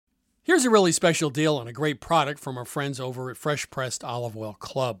Here's a really special deal on a great product from our friends over at Fresh Pressed Olive Oil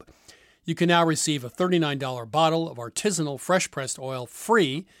Club. You can now receive a $39 bottle of artisanal fresh pressed oil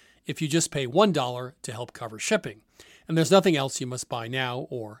free if you just pay $1 to help cover shipping. And there's nothing else you must buy now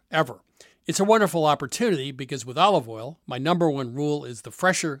or ever. It's a wonderful opportunity because with olive oil, my number one rule is the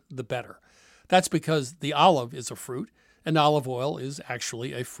fresher, the better. That's because the olive is a fruit, and olive oil is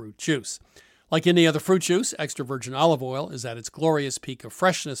actually a fruit juice. Like any other fruit juice, extra virgin olive oil is at its glorious peak of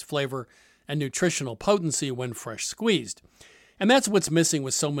freshness, flavor, and nutritional potency when fresh squeezed. And that's what's missing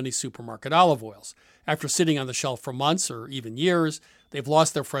with so many supermarket olive oils. After sitting on the shelf for months or even years, they've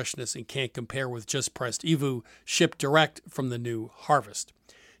lost their freshness and can't compare with just pressed EVOO shipped direct from the new harvest.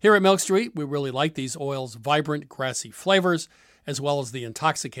 Here at Milk Street, we really like these oils' vibrant, grassy flavors, as well as the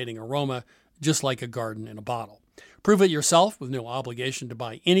intoxicating aroma, just like a garden in a bottle. Prove it yourself with no obligation to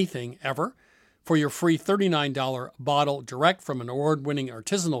buy anything ever. For your free $39 bottle direct from an award-winning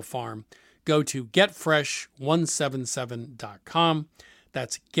artisanal farm, go to getfresh177.com.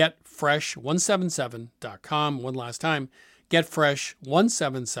 That's getfresh177.com. One last time,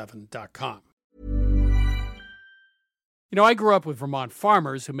 getfresh177.com. I grew up with Vermont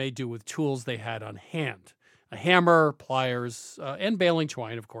farmers who made do with tools they had on hand. A hammer, pliers, and baling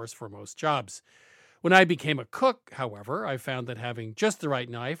twine, of course, for most jobs. When I became a cook, however, I found that having just the right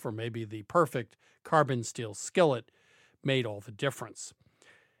knife or maybe the perfect carbon steel skillet made all the difference.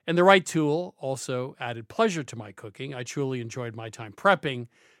 And the right tool also added pleasure to my cooking. I truly enjoyed my time prepping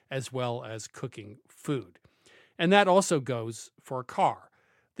as well as cooking food. And that also goes for a car.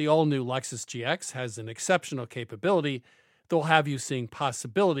 The all-new Lexus GX has an exceptional capability that will have you seeing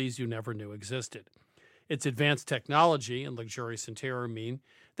possibilities you never knew existed. Its advanced technology and luxurious interior mean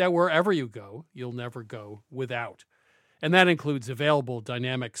that wherever you go, you'll never go without. And that includes available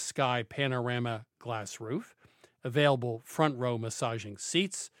dynamic sky panorama glass roof, available front row massaging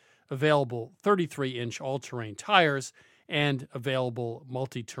seats, available 33-inch all-terrain tires, and available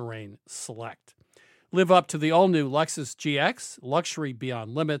multi-terrain select. Live up to the all-new Lexus GX, luxury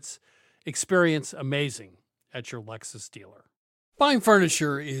beyond limits. Experience amazing at your Lexus dealer. Buying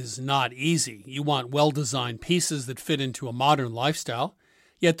furniture is not easy. You want well-designed pieces that fit into a modern lifestyle,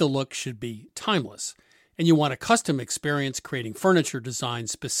 yet the look should be timeless. And you want a custom experience creating furniture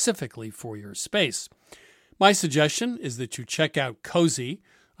designed specifically for your space. My suggestion is that you check out Cozy,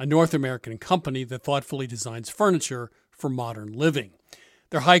 a North American company that thoughtfully designs furniture for modern living.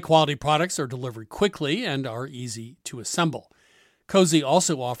 Their high-quality products are delivered quickly and are easy to assemble. Cozy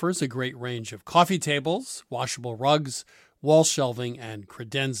also offers a great range of coffee tables, washable rugs, wall shelving, and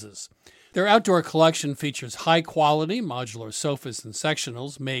credenzas. Their outdoor collection features high-quality modular sofas and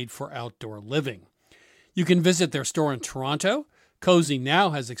sectionals made for outdoor living. You can visit their store in Toronto. Cozy now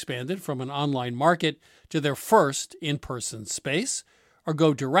has expanded from an online market to their first in-person space, or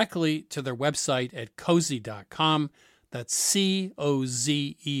go directly to their website at cozy.com. That's COZEY.com.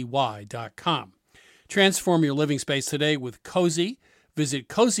 Transform your living space today with Cozy. Visit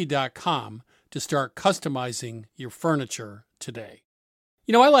cozy.com to start customizing your furniture today.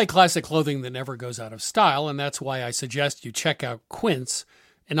 I like classic clothing that never goes out of style, and that's why I suggest you check out Quince,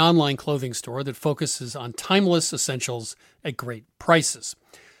 an online clothing store that focuses on timeless essentials at great prices.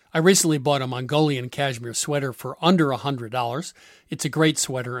 I recently bought a Mongolian cashmere sweater for under $100. It's a great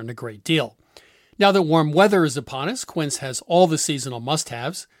sweater and a great deal. Now that warm weather is upon us, Quince has all the seasonal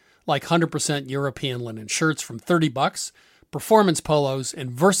must-haves, like 100% European linen shirts from $30, performance polos, and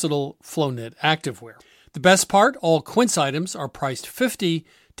versatile flow-knit activewear. The best part, all Quince items are priced 50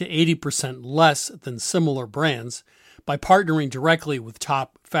 to 80% less than similar brands by partnering directly with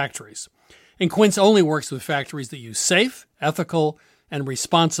top factories. And Quince only works with factories that use safe, ethical, and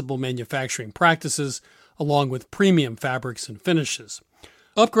responsible manufacturing practices, along with premium fabrics and finishes.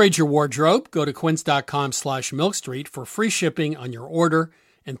 Upgrade your wardrobe. Go to quince.com/milkstreet for free shipping on your order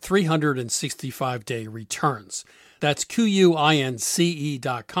and 365-day returns. That's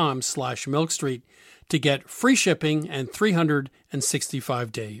QUINCE.com/milkstreet to get free shipping and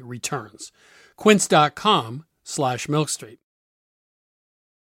 365-day returns. Quince.com/milkstreet.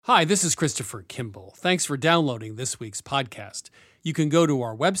 Hi, this is Christopher Kimball. Thanks for downloading this week's podcast. You can go to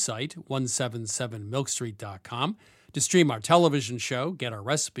our website, 177milkstreet.com, to stream our television show, get our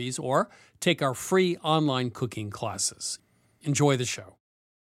recipes, or take our free online cooking classes. Enjoy the show.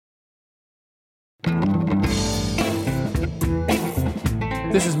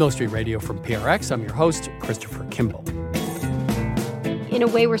 This is Milk Street Radio from PRX. I'm your host, Christopher Kimball. in a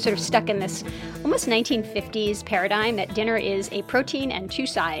way, we're sort of stuck in this almost 1950s paradigm that dinner is a protein and two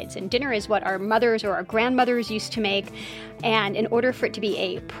sides. And dinner is what our mothers or our grandmothers used to make. And in order for it to be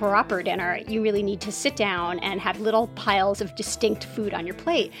a proper dinner, you really need to sit down and have little piles of distinct food on your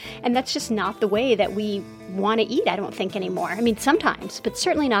plate. And that's just not the way that we want to eat, I don't think, anymore. I mean, sometimes, but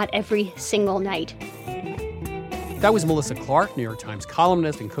certainly not every single night. That was Melissa Clark, New York Times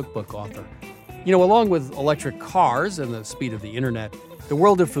columnist and cookbook author. You know, along with electric cars and the speed of the internet, the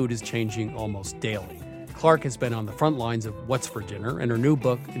world of food is changing almost daily. Clark has been on the front lines of What's for Dinner, and her new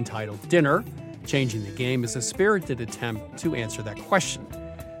book entitled Dinner, Changing the Game is a spirited attempt to answer that question.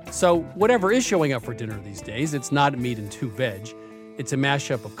 So whatever is showing up for dinner these days, it's not meat and two veg. It's a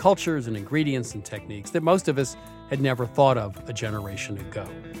mashup of cultures and ingredients and techniques that most of us had never thought of a generation ago.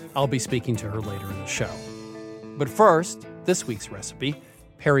 I'll be speaking to her later in the show. But first, this week's recipe,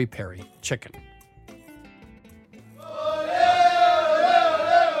 peri-peri chicken.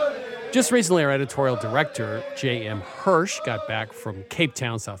 Just recently, our editorial director, J.M. Hirsch, got back from Cape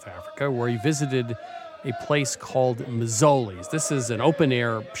Town, South Africa, where he visited a place called Mazzoli's. This is an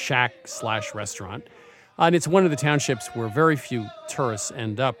open-air shack/restaurant, and it's one of the townships where very few tourists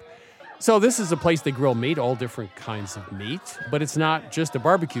end up. So this is a place they grill meat, all different kinds of meat, but it's not just a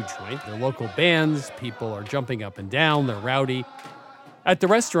barbecue joint. There are local bands, people are jumping up and down, they're rowdy. At the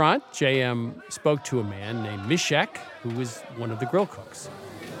restaurant, J.M. spoke to a man named Mishek, who was one of the grill cooks.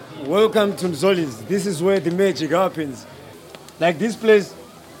 Welcome to Mazzoli's. This is where the magic happens. Like this place,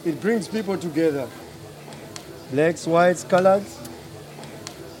 it brings people together. Blacks, whites, colors,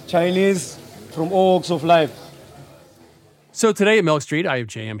 Chinese, from all walks of life. So today at Milk Street, I have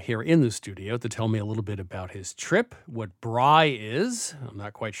J.M. here in the studio to tell me a little bit about his trip, what braai is, I'm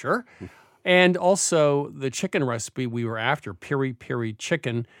not quite sure, and also the chicken recipe we were after, peri-peri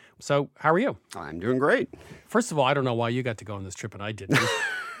chicken. So how are you? I'm doing great. First of all, I don't know why you got to go on this trip and I didn't.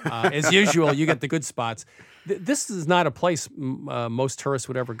 As usual, you get the good spots. This is not a place most tourists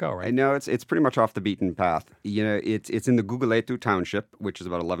would ever go, right? I know it's pretty much off the beaten path. You know, it's in the Guguletu township, which is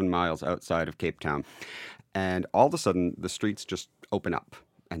about 11 miles outside of Cape Town. And all of a sudden, the streets just open up.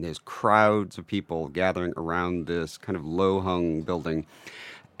 And there's crowds of people gathering around this kind of low-hung building.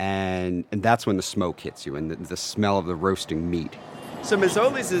 And that's when the smoke hits you and the smell of the roasting meat. So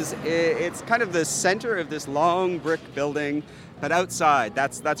Mazzoli's it's kind of the center of this long brick building. But outside,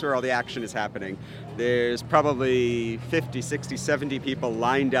 that's where all the action is happening. There's probably 50, 60, 70 people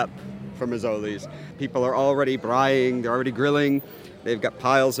lined up for Mazzoli's. People are already braaiing, they're already grilling. They've got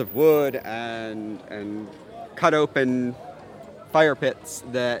piles of wood and cut open fire pits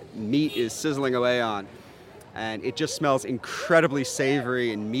that meat is sizzling away on. And it just smells incredibly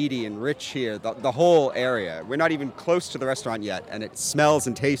savory and meaty and rich here, the whole area. We're not even close to the restaurant yet, and it smells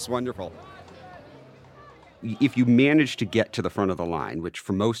and tastes wonderful. If you manage to get to the front of the line, which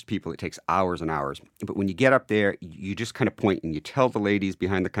for most people it takes hours and hours, but when you get up there, you just kind of point and you tell the ladies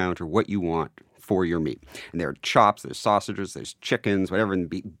behind the counter what you want for your meat. And there are chops, there's sausages, there's chickens, whatever. And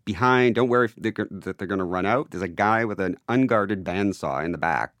behind, don't worry that they're going to run out. There's a guy with an unguarded bandsaw in the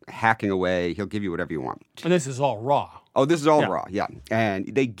back hacking away. He'll give you whatever you want. And this is all raw. Oh, this is all raw, yeah. And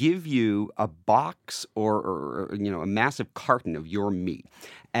they give you a box or a massive carton of your meat.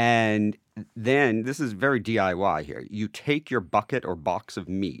 And then, this is very DIY here, you take your bucket or box of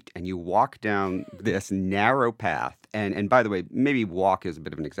meat and you walk down this narrow path. And by the way, maybe walk is a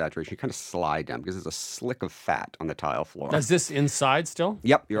bit of an exaggeration. You kind of slide down because there's a slick of fat on the tile floor. Is this inside still?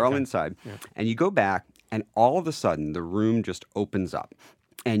 Yep, you're all inside. Yeah. And you go back and all of a sudden the room just opens up.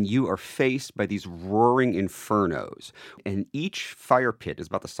 And you are faced by these roaring infernos. And each fire pit is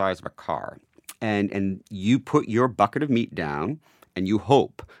about the size of a car. And you put your bucket of meat down, and you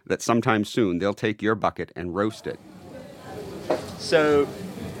hope that sometime soon they'll take your bucket and roast it. So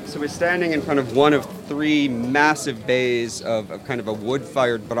we're standing in front of one of three massive bays of kind of a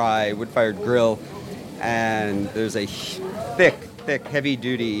wood-fired braai, wood-fired grill. And there's a thick,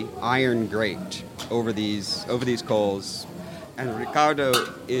 heavy-duty iron grate over these coals. And Ricardo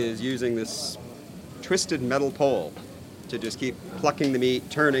is using this twisted metal pole to just keep plucking the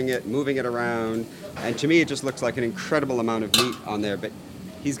meat, turning it, moving it around. And to me, it just looks like an incredible amount of meat on there. But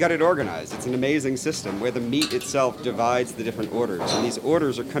he's got it organized. It's an amazing system where the meat itself divides the different orders. And these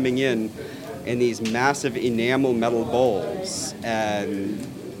orders are coming in these massive enamel metal bowls. And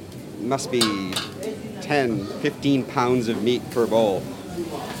it must be 10, 15 pounds of meat per bowl.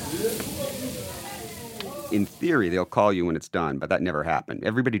 In theory, they'll call you when it's done, but that never happened.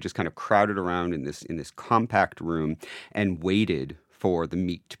 Everybody just kind of crowded around in this compact room and waited for the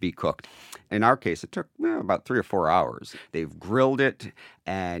meat to be cooked. In our case, it took about 3 or 4 hours. They've grilled it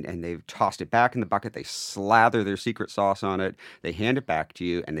and they've tossed it back in the bucket. They slather their secret sauce on it. They hand it back to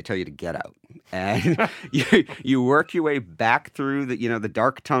you and they tell you to get out. And you work your way back through the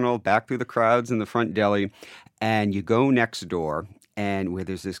dark tunnel, back through the crowds in the front deli, and you go next door. And where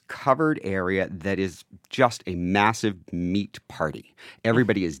there's this covered area that is just a massive meat party.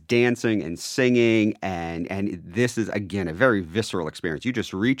 Everybody is dancing and singing, and this is, again, a very visceral experience. You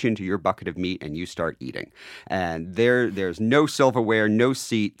just reach into your bucket of meat and you start eating. And there's no silverware, no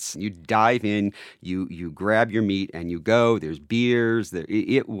seats. You dive in, you grab your meat, and you go. There's beers.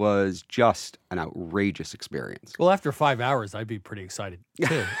 It was just an outrageous experience. Well, after 5 hours, I'd be pretty excited,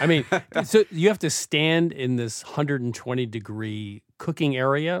 too. I mean, so you have to stand in this 120-degree cooking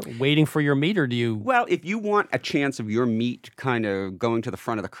area waiting for your meat, or do you... Well, if you want a chance of your meat kind of going to the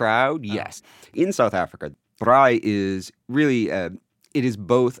front of the crowd, yes. In South Africa, braai is really... it is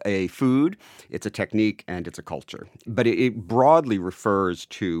both a food, it's a technique, and it's a culture. But it broadly refers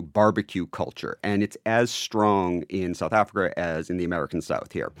to barbecue culture, and it's as strong in South Africa as in the American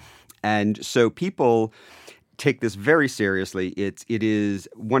South here. And so people take this very seriously. It is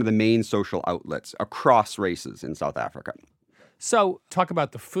one of the main social outlets across races in South Africa. So talk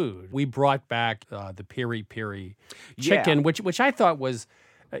about the food. We brought back the piri-piri chicken, which I thought was,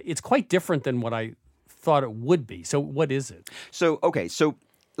 it's quite different than what I thought it would be. So what is it? So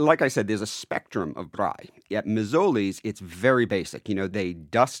like I said, there's a spectrum of braai. At Mazzoli's, it's very basic. They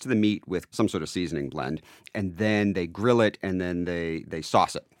dust the meat with some sort of seasoning blend, and then they grill it, and then they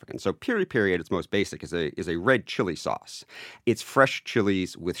sauce it. And so piri-piri at its most basic is a red chili sauce. It's fresh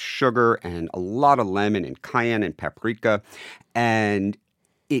chilies with sugar and a lot of lemon and cayenne and paprika, and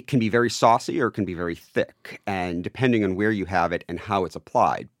it can be very saucy or it can be very thick, and depending on where you have it and how it's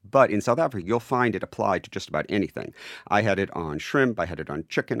applied. But in South Africa, you'll find it applied to just about anything. I had it on shrimp, I had it on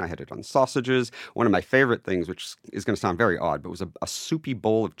chicken, I had it on sausages. One of my favorite things, which is going to sound very odd, but was a soupy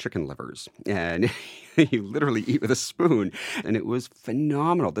bowl of chicken livers. And you literally eat with a spoon, and it was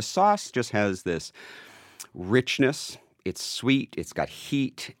phenomenal. The sauce just has this richness. It's sweet. It's got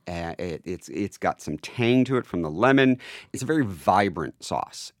heat. It's got some tang to it from the lemon. It's a very vibrant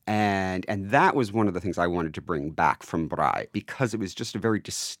sauce, and that was one of the things I wanted to bring back from braai, because it was just a very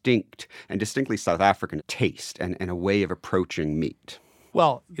distinct and distinctly South African taste and a way of approaching meat.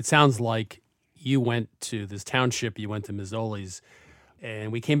 Well, it sounds like you went to this township. You went to Mazzoli's,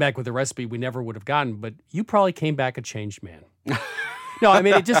 and we came back with a recipe we never would have gotten. But you probably came back a changed man. No, I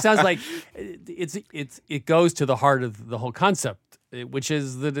mean, it just sounds like it goes to the heart of the whole concept, which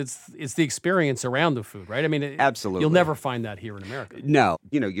is that it's the experience around the food, right? I mean, absolutely. You'll never find that here in America. No.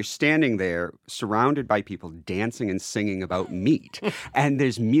 You're standing there surrounded by people dancing and singing about meat. And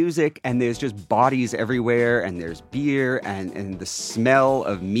there's music, and there's just bodies everywhere, and there's beer, and the smell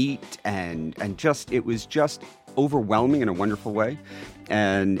of meat, and it was just overwhelming in a wonderful way.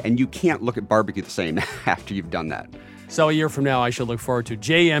 And you can't look at barbecue the same after you've done that. So a year from now, I shall look forward to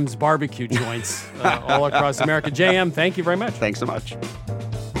JM's barbecue joints all across America. JM, thank you very much. Thanks so much.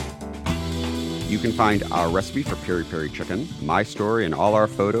 You can find our recipe for piri-piri chicken, my story, and all our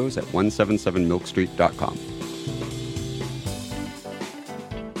photos at 177milkstreet.com.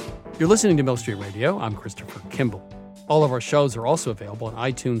 You're listening to Milk Street Radio. I'm Christopher Kimball. All of our shows are also available on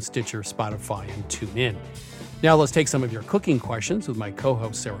iTunes, Stitcher, Spotify, and TuneIn. Now let's take some of your cooking questions with my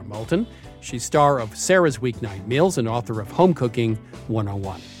co-host, Sarah Moulton. She's star of Sarah's Weeknight Meals and author of Home Cooking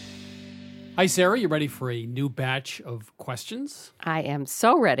 101. Hi, Sarah. You ready for a new batch of questions? I am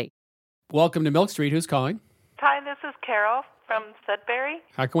so ready. Welcome to Milk Street. Who's calling? Hi, this is Carol from Sudbury.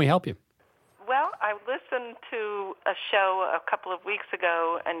 How can we help you? Well, I listened to a show a couple of weeks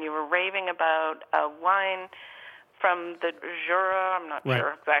ago, and you were raving about a wine from the Jura. I'm not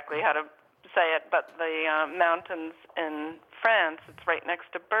sure exactly how to say it, but the mountains in France. It's right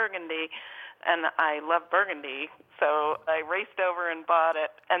next to Burgundy, and I love Burgundy, so I raced over and bought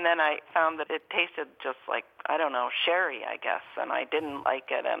it, and then I found that it tasted just like, I don't know, sherry, I guess, and I didn't like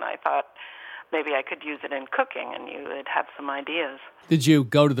it, and I thought maybe I could use it in cooking, and you would have some ideas. Did you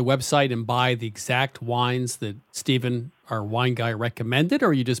go to the website and buy the exact wines that Stephen, our wine guy, recommended,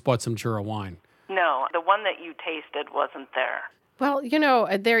 or you just bought some Jura wine? No, the one that you tasted wasn't there. Well,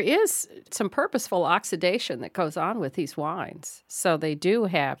 there is some purposeful oxidation that goes on with these wines. So they do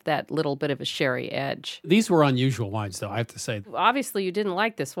have that little bit of a sherry edge. These were unusual wines, though, I have to say. Obviously, you didn't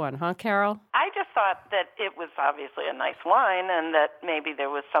like this one, huh, Carol? I just thought that it was obviously a nice wine and that maybe there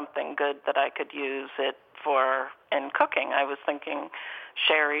was something good that I could use it for in cooking. I was thinking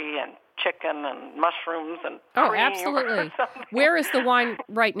sherry and chicken and mushrooms and cream. Oh, absolutely. Where is the wine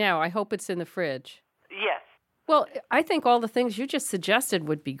right now? I hope it's in the fridge. Yes. Well, I think all the things you just suggested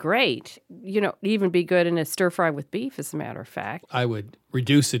would be great. Even be good in a stir fry with beef, as a matter of fact. I would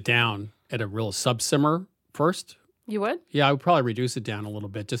reduce it down at a real sub-simmer first. You would? Yeah, I would probably reduce it down a little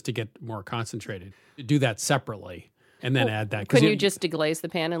bit just to get more concentrated. Do that separately and then add that. Couldn't you just deglaze the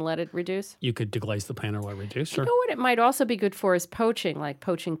pan and let it reduce? You could deglaze the pan and let it reduce, sure. You know what it might also be good for is poaching, like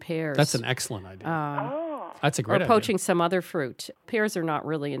poaching pears. That's an excellent idea. That's a great idea. Or poaching some other fruit. Pears are not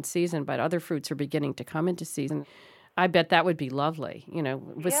really in season, but other fruits are beginning to come into season. I bet that would be lovely,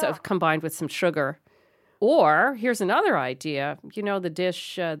 combined with some sugar. Or, here's another idea. The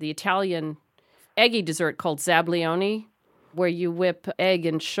dish, the Italian eggy dessert called zabaione, where you whip egg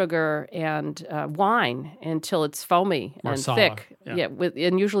and sugar and wine until it's foamy Marsala, and thick. Yeah,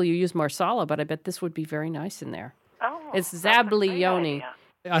 and usually you use marsala, but I bet this would be very nice in there. Oh, it's zabaione.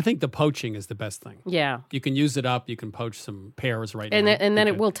 I think the poaching is the best thing. Yeah. You can use it up. You can poach some pears now. And then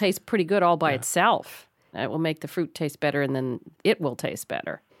it will taste pretty good all by itself. It will make the fruit taste better, and then it will taste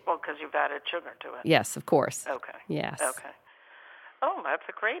better. Well, because you've added sugar to it. Yes, of course. Okay. Yes. Okay. Oh, that's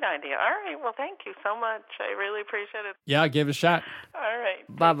a great idea. All right. Well, thank you so much. I really appreciate it. Yeah, give it a shot. All right.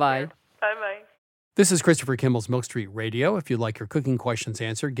 Bye-bye. Bye-bye. This is Christopher Kimball's Milk Street Radio. If you'd like your cooking questions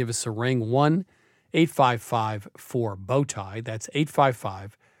answered, give us a ring, 1-855-4-BOWTIE. That's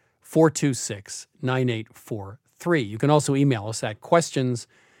 855-426-9843. You can also email us at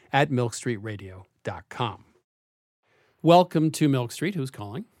questions@milkstreetradio.com. Welcome to Milk Street. Who's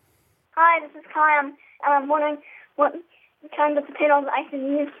calling? Hi, this is Kai. I'm wondering what kind of potatoes I can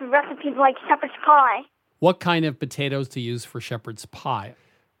use for recipes like shepherd's pie. What kind of potatoes to use for shepherd's pie?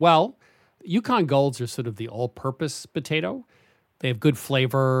 Well, Yukon Golds are sort of the all-purpose potato. They have good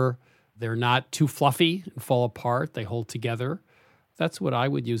flavor. They're not too fluffy and fall apart. They hold together. That's what I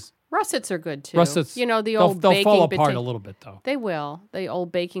would use. Russets are good, too. Russets, the old they'll baking fall apart potato. a little bit, though. They will. The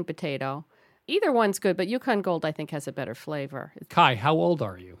old baking potato. Either one's good, but Yukon Gold, I think, has a better flavor. Kai, how old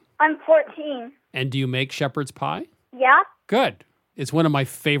are you? I'm 14. And do you make shepherd's pie? Yeah? Good. It's one of my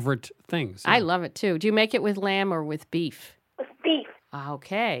favorite things. I love it, too. Do you make it with lamb or with beef? With beef.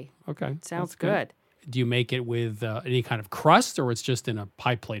 Okay. Okay. Sounds That's good. Do you make it with any kind of crust, or it's just in a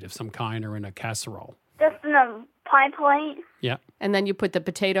pie plate of some kind or in a casserole? Just in a pie plate. Yeah. And then you put the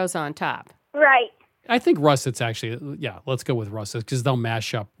potatoes on top. Right. I think russets actually, let's go with russets because they'll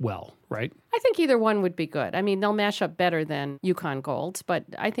mash up well, right? I think either one would be good. I mean, they'll mash up better than Yukon Golds, but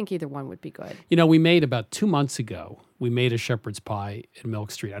I think either one would be good. We made about 2 months ago, we made a shepherd's pie in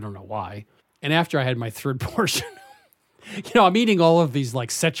Milk Street. I don't know why. And after I had my third portion, I'm eating all of these like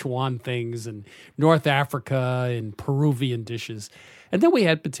Szechuan things and North Africa and Peruvian dishes. And then we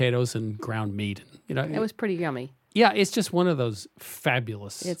had potatoes and ground meat. It was pretty yummy. Yeah, it's just one of those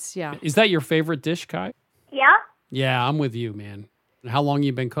fabulous. Yeah. Is that your favorite dish, Kai? Yeah? Yeah, I'm with you, man. How long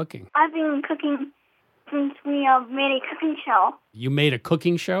you been cooking? I've been cooking since we made a cooking show. You made a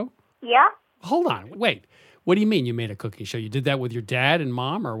cooking show? Yeah? Hold on, wait. What do you mean you made a cooking show? You did that with your dad and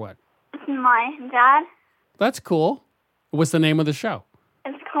mom or what? With my dad. That's cool. What's the name of the show?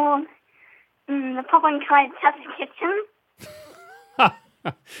 It's called the Papa and Kai Test Kitchen.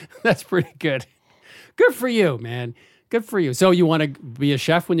 That's pretty good. Good for you, man. Good for you. So you want to be a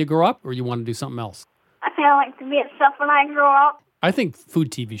chef when you grow up, or you want to do something else? I think I'd like to be a chef when I grow up. I think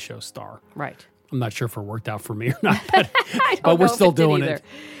food TV show star. Right. I'm not sure if it worked out for me or not, but know we're if still it did doing either. it.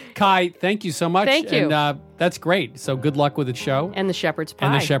 Kai, thank you so much. Thank you. And that's great. So good luck with the show. And the shepherd's pie.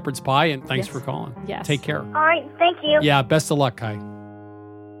 And the shepherd's pie. And thanks Yes. for calling. Yes. Take care. All right, thank you. Yeah, best of luck, Kai.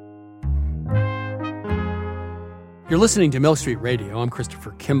 You're listening to Milk Street Radio. I'm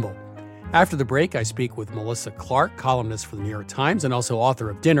Christopher Kimball. After the break, I speak with Melissa Clark, columnist for the New York Times and also author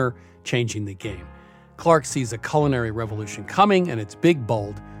of Dinner, Changing the Game. Clark sees a culinary revolution coming, and it's big,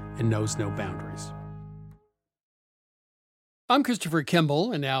 bold, and knows no boundaries. I'm Christopher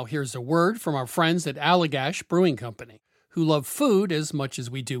Kimball, and now here's a word from our friends at Allagash Brewing Company, who love food as much as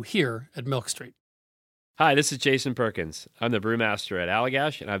we do here at Milk Street. Hi, this is Jason Perkins. I'm the brewmaster at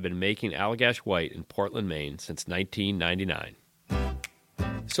Allagash, and I've been making Allagash White in Portland, Maine since 1999.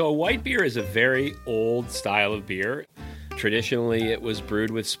 So a white beer is a very old style of beer. Traditionally, it was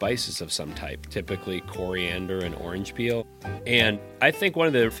brewed with spices of some type, typically coriander and orange peel. And I think one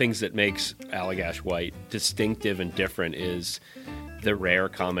of the things that makes Allagash White distinctive and different is the rare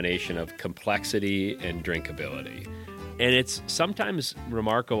combination of complexity and drinkability. And it's sometimes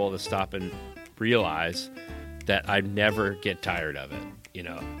remarkable to stop and realize that I never get tired of it.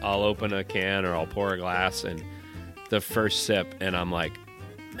 I'll open a can or I'll pour a glass, and the first sip, and I'm like,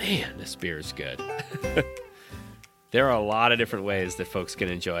 man, this beer is good. There are a lot of different ways that folks can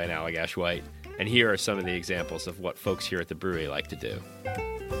enjoy an Allagash White, and here are some of the examples of what folks here at the brewery like to do.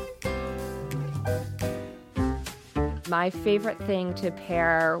 My favorite thing to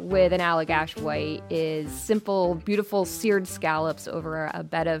pair with an Allagash white is simple, beautiful seared scallops over a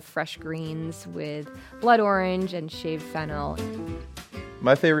bed of fresh greens with blood orange and shaved fennel.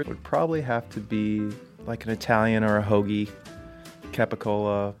 My favorite would probably have to be like an Italian or a hoagie,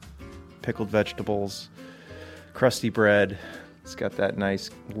 capicola, pickled vegetables, crusty bread. It's got that nice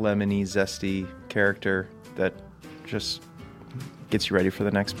lemony, zesty character that just gets you ready for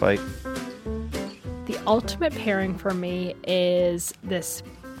the next bite. The ultimate pairing for me is this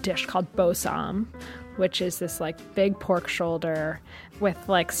dish called bosam, which is this like big pork shoulder with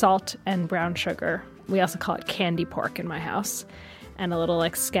like salt and brown sugar. We also call it candy pork in my house, and a little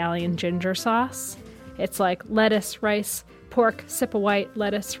like scallion ginger sauce. It's like lettuce, rice, pork, sip of white,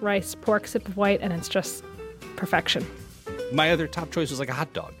 lettuce, rice, pork, sip of white, and it's just perfection. My other top choice was like a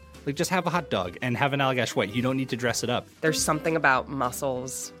hot dog. Like, just have a hot dog and have an Allagash white. You don't need to dress it up. There's something about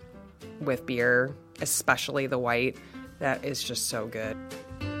mussels with beer, especially the white, that is just so good.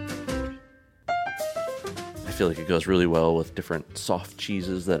 I feel like it goes really well with different soft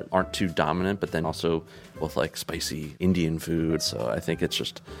cheeses that aren't too dominant, but then also with like spicy Indian food. So I think it's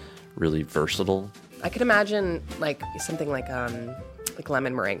just really versatile. I could imagine like something like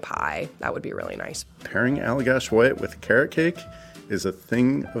lemon meringue pie. That would be really nice. Pairing Allagash white with carrot cake is a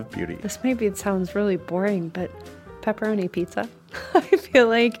thing of beauty. This maybe sounds really boring, but pepperoni pizza. I feel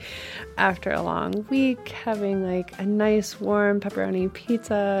like after a long week, having like a nice warm pepperoni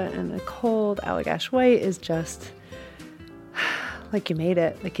pizza and a cold Allagash white is just like you made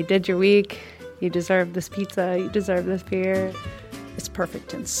it. Like you did your week. You deserve this pizza. You deserve this beer. It's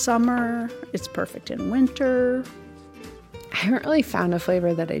perfect in summer. It's perfect in winter. I haven't really found a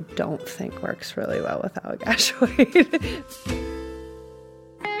flavor that I don't think works really well with Allagash white.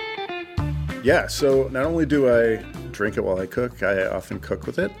 Yeah, so not only do I drink it while I cook, I often cook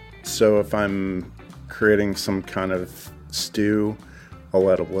with it. So if I'm creating some kind of stew,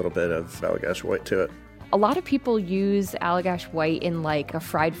 I'll add a little bit of Allagash white to it. A lot of people use Allagash white in like a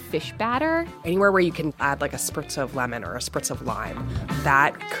fried fish batter. Anywhere where you can add like a spritz of lemon or a spritz of lime,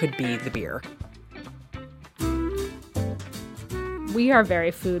 that could be the beer. We are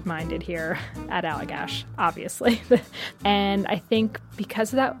very food-minded here at Allagash, obviously. And I think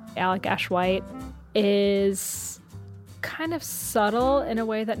because of that, Allagash white is kind of subtle in a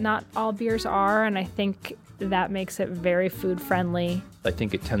way that not all beers are, and I think that makes it very food-friendly. I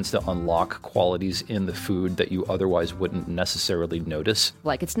think it tends to unlock qualities in the food that you otherwise wouldn't necessarily notice.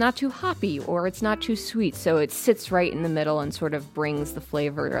 Like it's not too hoppy or it's not too sweet, so it sits right in the middle and sort of brings the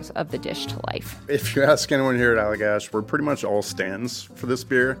flavors of the dish to life. If you ask anyone here at Allagash, we're pretty much all stands for this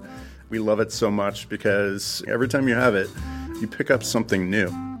beer. We love it so much because every time you have it, you pick up something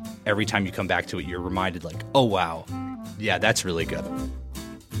new. Every time you come back to it, you're reminded like, oh wow, yeah, that's really good.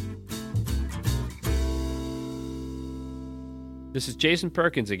 This is Jason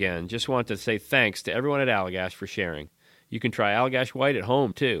Perkins again. Just want to say thanks to everyone at Allagash for sharing. You can try Allagash White at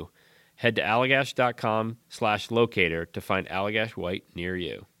home, too. Head to allagash.com/locator to find Allagash White near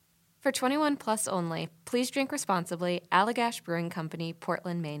you. For 21 plus only, please drink responsibly. Allagash Brewing Company,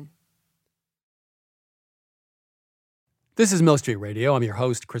 Portland, Maine. This is Mill Street Radio. I'm your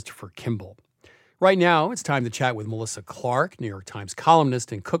host, Christopher Kimball. Right now, it's time to chat with Melissa Clark, New York Times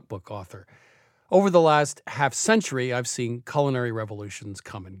columnist and cookbook author. Over the last half-century, I've seen culinary revolutions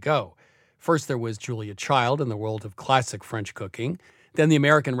come and go. First, there was Julia Child in the world of classic French cooking. Then the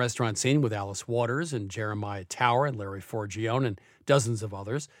American restaurant scene with Alice Waters and Jeremiah Tower and Larry Forgione and dozens of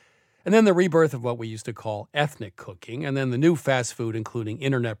others. And then the rebirth of what we used to call ethnic cooking. And then the new fast food, including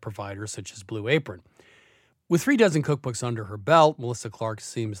internet providers such as Blue Apron. With 36 cookbooks under her belt, Melissa Clark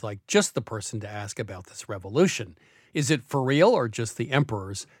seems like just the person to ask about this revolution. Is it for real or just the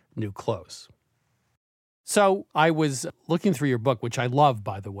emperor's new clothes? So I was looking through your book, which I love,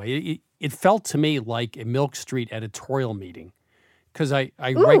 by the way. It felt to me like a Milk Street editorial meeting because I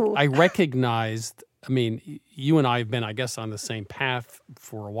recognized, I mean, you and I have been, I guess, on the same path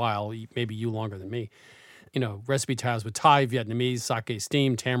for a while, maybe you longer than me. You know, recipe tiles with Thai, Vietnamese, sake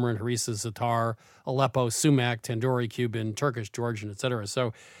steam, tamarind, harissa, za'atar, Aleppo, sumac, tandoori, Cuban, Turkish, Georgian, etc.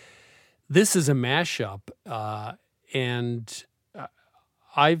 So this is a mashup, and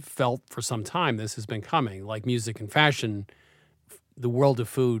I've felt for some time this has been coming. Like music and fashion, the world of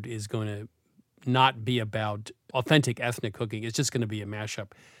food is going to not be about authentic ethnic cooking. It's just going to be a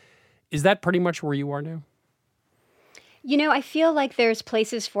mashup. Is that pretty much where you are now? You know, I feel like there's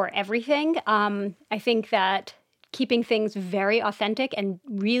places for everything. I think that keeping things very authentic and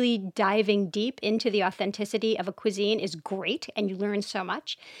really diving deep into the authenticity of a cuisine is great, and you learn so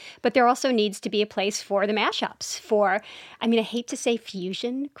much. But there also needs to be a place for the mashups, I hate to say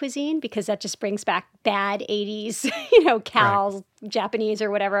fusion cuisine because that just brings back bad 80s, Cal's, Japanese or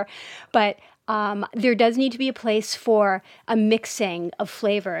whatever. But there does need to be a place for a mixing of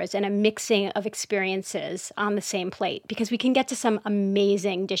flavors and a mixing of experiences on the same plate, because we can get to some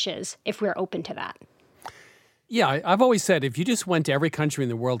amazing dishes if we're open to that. Yeah, I've always said if you just went to every country in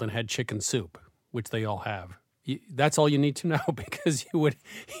the world and had chicken soup, which they all have, that's all you need to know, because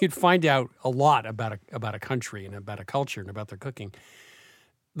you'd find out a lot about a country and about a culture and about their cooking.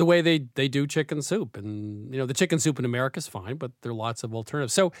 The way they do chicken soup. And, the chicken soup in America is fine, but there are lots of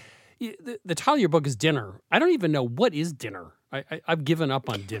alternatives. So the title of your book is Dinner. I don't even know what is dinner. I've given up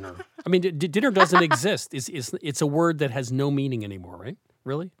on dinner. Dinner doesn't exist. It's a word that has no meaning anymore, right?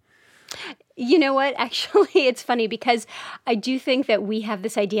 Really? You know what? Actually, it's funny because I do think that we have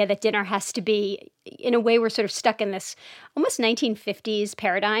this idea that dinner has to be, in a way, we're sort of stuck in this almost 1950s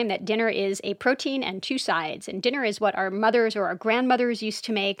paradigm that dinner is a protein and two sides. And dinner is what our mothers or our grandmothers used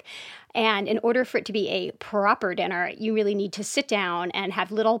to make. And in order for it to be a proper dinner, you really need to sit down and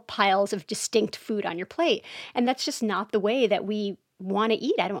have little piles of distinct food on your plate. And that's just not the way that we want to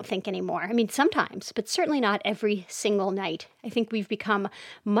eat, I don't think, anymore. Sometimes, but certainly not every single night. I think we've become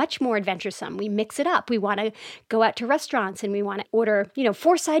much more adventuresome. We mix it up. We want to go out to restaurants and we want to order,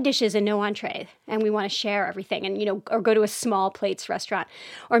 4 side dishes and no entree. And we want to share everything and, or go to a small plates restaurant.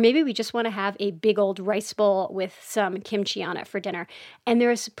 Or maybe we just want to have a big old rice bowl with some kimchi on it for dinner. And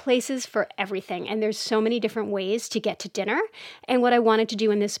there's places for everything. And there's so many different ways to get to dinner. And what I wanted to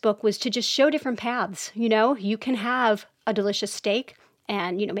do in this book was to just show different paths. You can have a delicious steak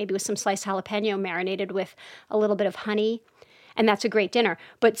and, maybe with some sliced jalapeno marinated with a little bit of honey. And that's a great dinner.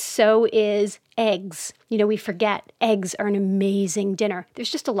 But so is eggs. We forget eggs are an amazing dinner.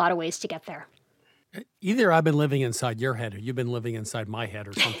 There's just a lot of ways to get there. Either I've been living inside your head or you've been living inside my head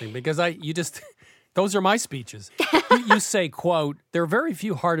or something, because those are my speeches. You say, quote, there are very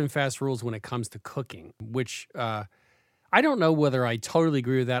few hard and fast rules when it comes to cooking, which I don't know whether I totally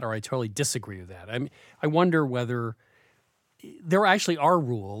agree with that or I totally disagree with that. I wonder whether there actually are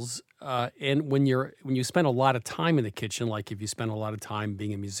rules, and when you spend a lot of time in the kitchen, like if you spend a lot of time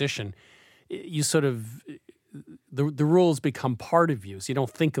being a musician, you sort of the rules become part of you, so you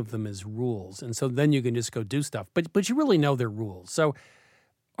don't think of them as rules, and so then you can just go do stuff. But you really know they're rules. So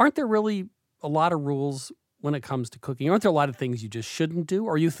aren't there really a lot of rules when it comes to cooking? Aren't there a lot of things you just shouldn't do,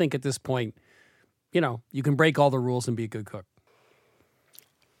 or you think at this point, you can break all the rules and be a good cook?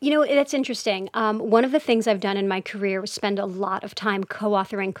 It's interesting. One of the things I've done in my career was spend a lot of time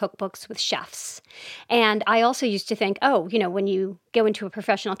co-authoring cookbooks with chefs. And I also used to think, when you go into a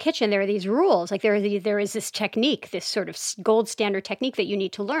professional kitchen, there are these rules. Like there is this technique, this sort of gold standard technique that you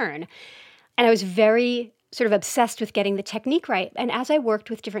need to learn. And I was very sort of obsessed with getting the technique right. And as I worked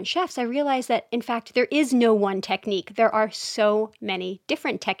with different chefs, I realized that, in fact, there is no one technique. There are so many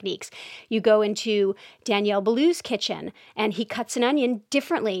different techniques. You go into Daniel Boulud's kitchen, and he cuts an onion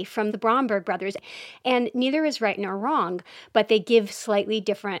differently from the Bromberg brothers. And neither is right nor wrong, but they give slightly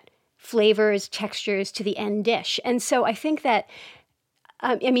different flavors, textures to the end dish. And so I think that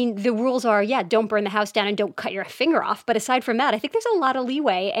the rules are, don't burn the house down and don't cut your finger off. But aside from that, I think there's a lot of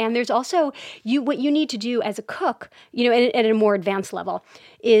leeway. And there's also what you need to do as a cook, at a more advanced level,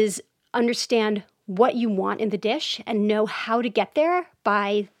 is understand what you want in the dish and know how to get there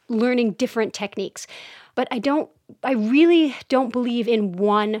by learning different techniques. But I really don't believe in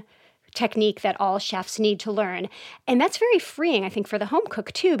one technique that all chefs need to learn. And that's very freeing, I think, for the home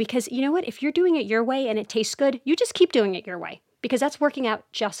cook too, because you know what? If you're doing it your way and it tastes good, you just keep doing it your way, because that's working out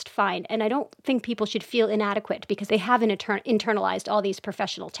just fine. And I don't think people should feel inadequate because they haven't internalized all these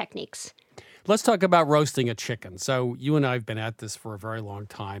professional techniques. Let's talk about roasting a chicken. So you and I have been at this for a very long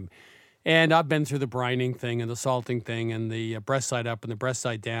time. And I've been through the brining thing and the salting thing and the breast side up and the breast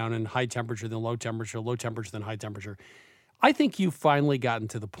side down and high temperature, then low temperature, then high temperature. I think you've finally gotten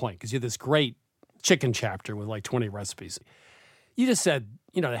to the point, because you have this great chicken chapter with like 20 recipes. You just said,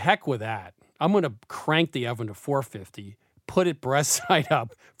 the heck with that. I'm going to crank the oven to 450, put it breast side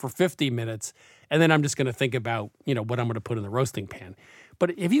up for 50 minutes, and then I'm just going to think about, what I'm going to put in the roasting pan.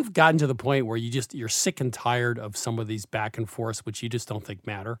 But if you've gotten to the point where you're sick and tired of some of these back and forths, which you just don't think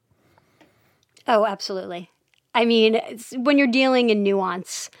matter? Oh, absolutely. I mean, when you're dealing in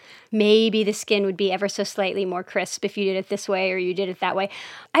nuance, maybe the skin would be ever so slightly more crisp if you did it this way or you did it that way.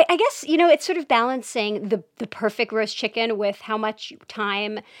 I guess, it's sort of balancing the perfect roast chicken with how much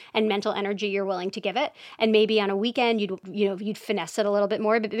time and mental energy you're willing to give it. And maybe on a weekend, you'd finesse it a little bit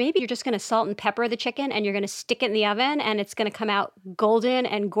more, but maybe you're just going to salt and pepper the chicken and you're going to stick it in the oven and it's going to come out golden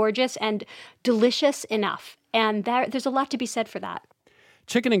and gorgeous and delicious enough. And there's a lot to be said for that.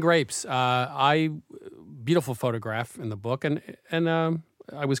 Chicken and grapes. Beautiful photograph in the book, and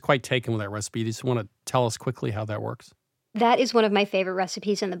I was quite taken with that recipe. You just want to tell us quickly how that works? That is one of my favorite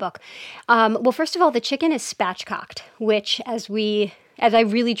recipes in the book. Well, first of all, the chicken is spatchcocked, which as I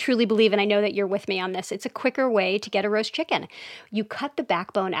really truly believe, and I know that you're with me on this, it's a quicker way to get a roast chicken. You cut the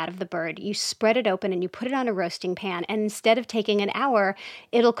backbone out of the bird, you spread it open, and you put it on a roasting pan, and instead of taking an hour,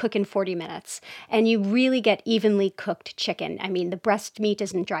 it'll cook in 40 minutes. And you really get evenly cooked chicken. I mean, the breast meat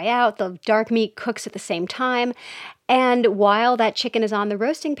doesn't dry out, the dark meat cooks at the same time. And while that chicken is on the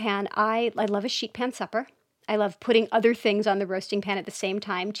roasting pan, I love a sheet pan supper. I love putting other things on the roasting pan at the same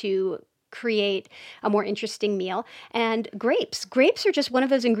time to create a more interesting meal. And grapes. Grapes are just one of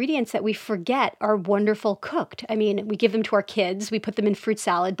those ingredients that we forget are wonderful cooked. I mean, we give them to our kids, we put them in fruit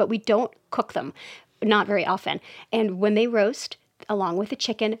salad, but we don't cook them, not very often. And when they roast, along with the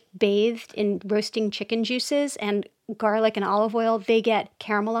chicken, bathed in roasting chicken juices and garlic and olive oil, they get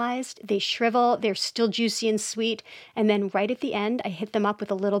caramelized, they shrivel, they're still juicy and sweet, and then right at the end, I hit them up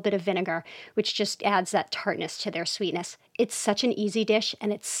with a little bit of vinegar, which just adds that tartness to their sweetness. It's such an easy dish,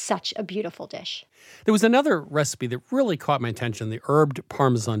 and it's such a beautiful dish. There was another recipe that really caught my attention, the herbed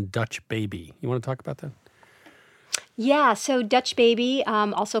Parmesan Dutch baby. You want to talk about that? Yeah, so Dutch baby,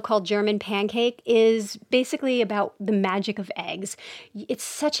 also called German pancake, is basically about the magic of eggs. It's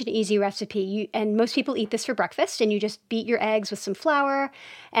such an easy recipe, and most people eat this for breakfast, and you just beat your eggs with some flour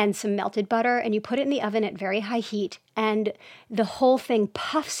and some melted butter, and you put it in the oven at very high heat, and the whole thing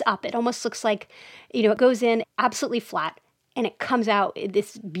puffs up. It almost looks like, it goes in absolutely flat, and it comes out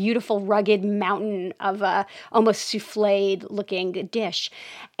this beautiful, rugged mountain of a almost soufflé looking dish.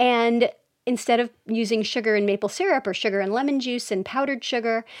 And instead of using sugar and maple syrup or sugar and lemon juice and powdered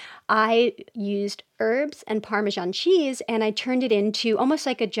sugar, I used herbs and Parmesan cheese, and I turned it into almost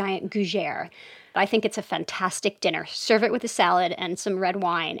like a giant gougere. I think it's a fantastic dinner. Serve it with a salad and some red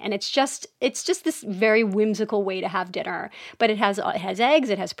wine, and it's just this very whimsical way to have dinner. But it has eggs,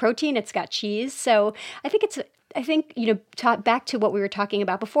 it has protein, it's got cheese. So I think back to what we were talking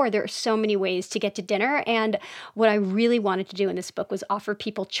about before, there are so many ways to get to dinner. And what I really wanted to do in this book was offer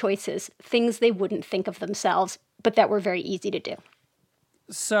people choices, things they wouldn't think of themselves, but that were very easy to do.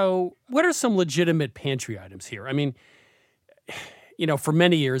 So what are some legitimate pantry items here? I mean, for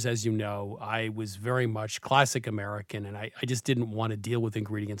many years, as you know, I was very much classic American, and I just didn't want to deal with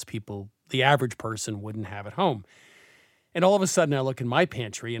ingredients the average person wouldn't have at home. And all of a sudden, I look in my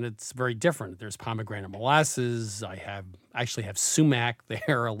pantry, and it's very different. There's pomegranate molasses. I actually have sumac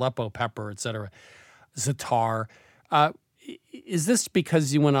there, Aleppo pepper, etc., za'atar. Is this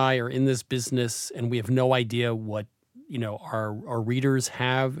because you and I are in this business and we have no idea what our readers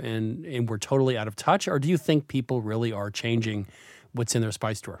have, and we're totally out of touch? Or do you think people really are changing what's in their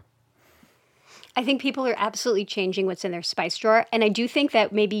spice drawer? I think people are absolutely changing what's in their spice drawer. And I do think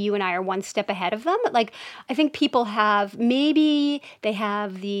that maybe you and I are one step ahead of them. Like, I think people maybe they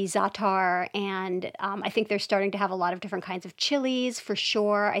have the za'atar, and I think they're starting to have a lot of different kinds of chilies for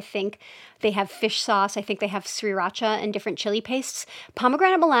sure. I think they have fish sauce. I think they have sriracha and different chili pastes.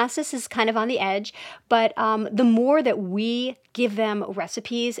 Pomegranate molasses is kind of on the edge, but the more that we give them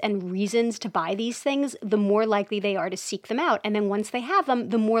recipes and reasons to buy these things, the more likely they are to seek them out. And then once they have them,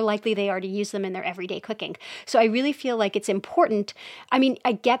 the more likely they are to use them in their everyday cooking. So I really feel like it's important. I mean,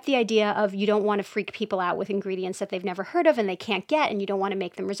 I get the idea of you don't want to freak people out with ingredients that they've never heard of and they can't get, and you don't want to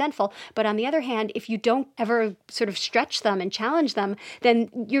make them resentful. But on the other hand, if you don't ever sort of stretch them and challenge them, then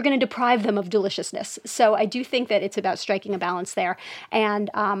you're going to deprive them of deliciousness. So I do think that it's about striking a balance there. And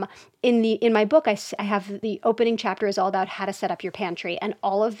in my book, I have the opening chapter is all about how to set up your pantry, and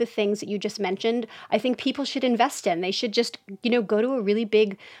all of the things that you just mentioned, I think people should invest in. They should just, go to a really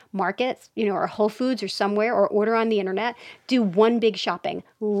big market, or Whole Foods or somewhere, or order on the internet, do one big shopping,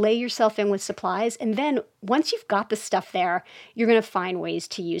 lay yourself in with supplies, and then once you've got the stuff there, you're going to find ways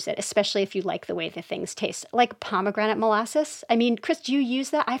to use it, especially if you like the way the things taste. Like pomegranate molasses. I mean, Chris, do you use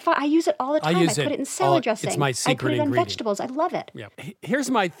that? I use it all the time. I put it in salad dressing. It's my secret ingredient. I put it on vegetables. I love it. Yeah. Here's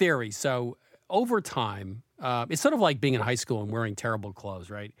my theory. So over time, it's sort of like being in high school and wearing terrible clothes,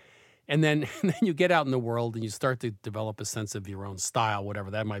 right? And then you get out in the world and you start to develop a sense of your own style,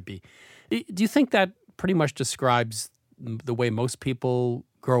 whatever that might be. Do you think that pretty much describes the way most people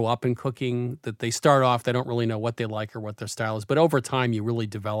grow up in cooking, that they start off, they don't really know what they like or what their style is, but over time you really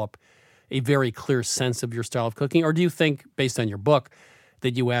develop a very clear sense of your style of cooking? Or do you think, based on your book,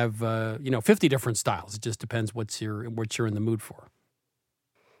 that you have 50 different styles? It just depends what you're in the mood for.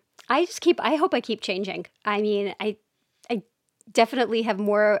 I hope I keep changing. I mean, I definitely have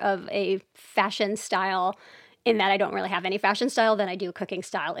more of a fashion style in that I don't really have any fashion style than I do cooking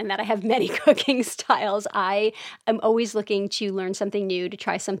style, in that I have many cooking styles. I am always looking to learn something new, to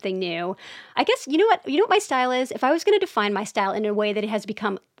try something new. I guess, you know what my style is? If I was going to define my style in a way that it has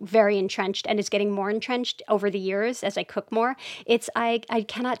become very entrenched and is getting more entrenched over the years as I cook more, it's I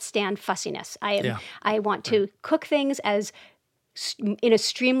cannot stand fussiness. I want to cook things in a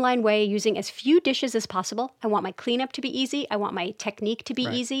streamlined way, using as few dishes as possible. I want my cleanup to be easy. I want my technique to be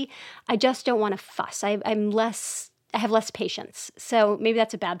easy. I just don't want to fuss. I have less patience. So maybe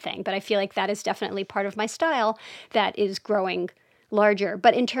that's a bad thing, but I feel like that is definitely part of my style that is growing larger.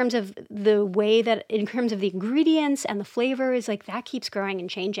 But in terms of the ingredients and the flavors, like that keeps growing and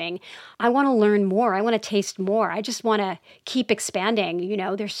changing. I want to learn more. I want to taste more. I just want to keep expanding.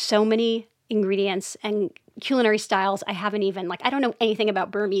 There's so many ingredients and culinary styles I haven't even, I don't know anything about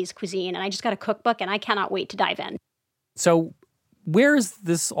Burmese cuisine, and I just got a cookbook and I cannot wait to dive in. So where is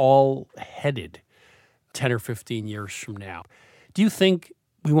this all headed 10 or 15 years from now? Do you think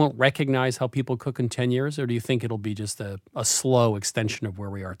we won't recognize how people cook in 10 years, or do you think it'll be just a slow extension of where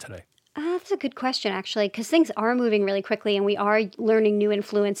we are today? That's a good question, actually, because things are moving really quickly and we are learning new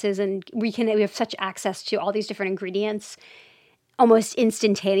influences, and we have such access to all these different ingredients almost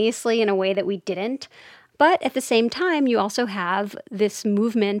instantaneously in a way that we didn't. But at the same time, you also have this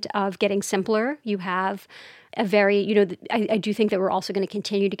movement of getting simpler. You have a very, I do think that we're also going to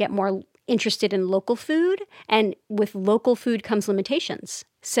continue to get more interested in local food. And with local food comes limitations.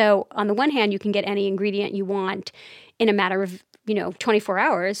 So on the one hand, you can get any ingredient you want in a matter of, 24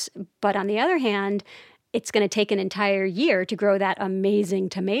 hours. But on the other hand, it's going to take an entire year to grow that amazing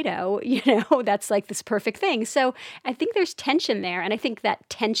tomato, that's like this perfect thing. So I think there's tension there. And I think that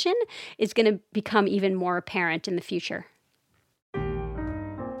tension is going to become even more apparent in the future.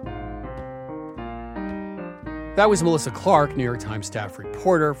 That was Melissa Clark, New York Times staff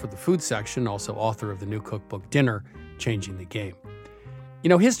reporter for the food section, also author of the new cookbook, Dinner, Changing the Game.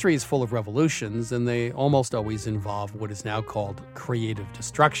 History is full of revolutions, and they almost always involve what is now called creative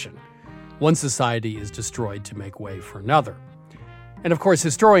destruction. One society is destroyed to make way for another. And of course,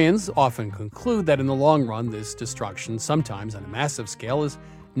 historians often conclude that in the long run, this destruction, sometimes on a massive scale, is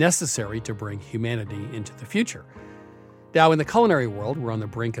necessary to bring humanity into the future. Now, in the culinary world, we're on the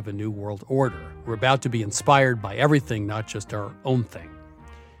brink of a new world order. We're about to be inspired by everything, not just our own thing.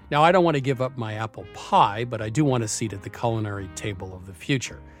 Now, I don't want to give up my apple pie, but I do want a seat at the culinary table of the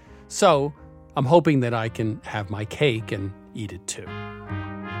future. So I'm hoping that I can have my cake and eat it too.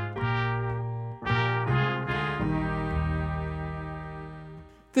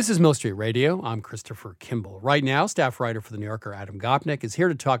 This is Mill Street Radio. I'm Christopher Kimball. Right now, staff writer for The New Yorker, Adam Gopnik, is here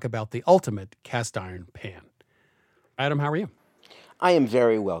to talk about the ultimate cast iron pan. Adam, how are you? I am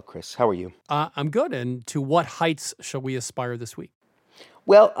very well, Chris. How are you? I'm good. And to what heights shall we aspire this week?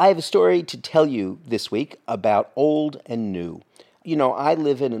 Well, I have a story to tell you this week about old and new. I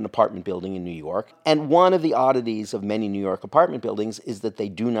live in an apartment building in New York, and one of the oddities of many New York apartment buildings is that they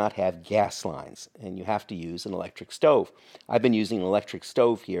do not have gas lines, and you have to use an electric stove. I've been using an electric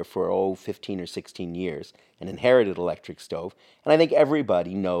stove here for, 15 or 16 years, an inherited electric stove, and I think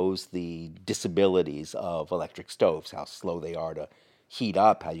everybody knows the disabilities of electric stoves, how slow they are to heat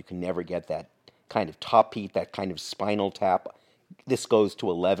up, how you can never get that kind of top heat, that kind of spinal tap. This goes to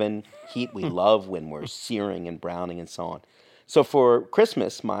 11, heat we love when we're searing and browning and so on. So for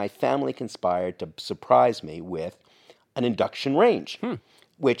Christmas, my family conspired to surprise me with an induction range,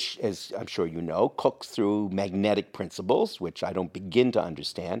 which, as I'm sure you know, cooks through magnetic principles, which I don't begin to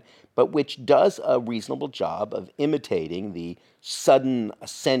understand, but which does a reasonable job of imitating the sudden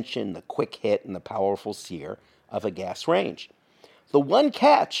ascension, the quick hit, and the powerful sear of a gas range. The one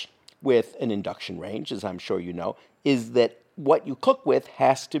catch with an induction range, as I'm sure you know, is that what you cook with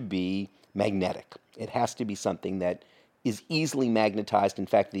has to be magnetic. It has to be something that is easily magnetized. In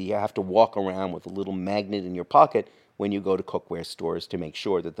fact, you have to walk around with a little magnet in your pocket when you go to cookware stores to make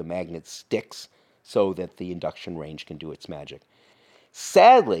sure that the magnet sticks so that the induction range can do its magic.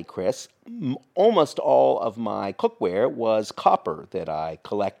 Sadly, Chris, almost all of my cookware was copper that I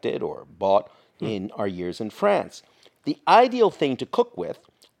collected or bought in our years in France. The ideal thing to cook with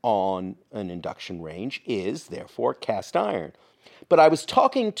on an induction range is, therefore, cast iron. But I was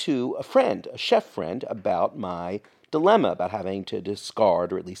talking to a friend, a chef friend, about my dilemma about having to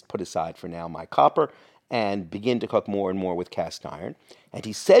discard, or at least put aside for now, my copper and begin to cook more and more with cast iron. And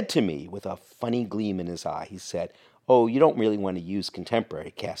he said to me with a funny gleam in his eye, he said, "Oh, you don't really want to use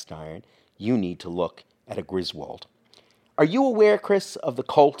contemporary cast iron. You need to look at a Griswold." Are you aware, Chris, of the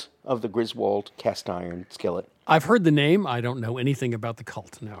cult of the Griswold cast iron skillet? I've heard the name. I don't know anything about the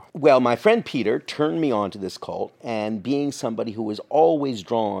cult, no. Well, my friend Peter turned me on to this cult, and being somebody who was always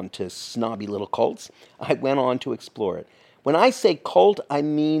drawn to snobby little cults, I went on to explore it. When I say cult, I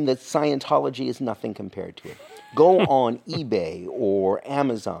mean that Scientology is nothing compared to it. Go on eBay or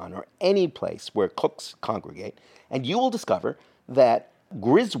Amazon or any place where cooks congregate, and you will discover that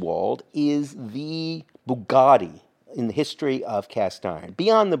Griswold is the Bugatti in the history of cast iron.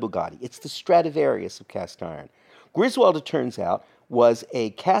 Beyond the Bugatti, it's the Stradivarius of cast iron. Griswold, it turns out, was a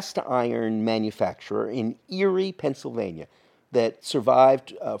cast iron manufacturer in Erie, Pennsylvania, that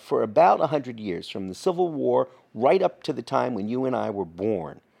survived for about 100 years, from the Civil War right up to the time when you and I were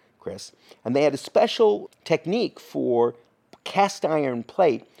born, Chris. And they had a special technique for cast iron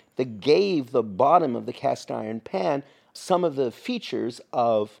plate that gave the bottom of the cast iron pan some of the features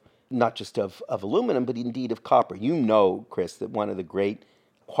of not just of aluminum, but indeed of copper. You know, Chris, that one of the great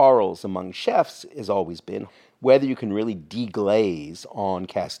quarrels among chefs has always been whether you can really deglaze on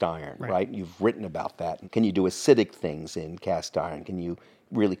cast iron, right? You've written about that. Can you do acidic things in cast iron? Can you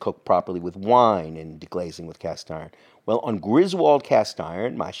really cook properly with wine and deglazing with cast iron? Well, on Griswold cast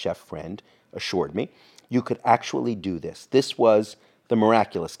iron, my chef friend assured me, you could actually do this. This was the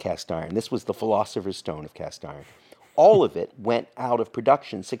miraculous cast iron. This was the philosopher's stone of cast iron. All of it went out of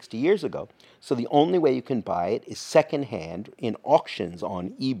production 60 years ago, so the only way you can buy it is secondhand in auctions on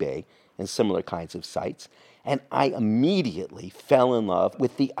eBay and similar kinds of sites. And I immediately fell in love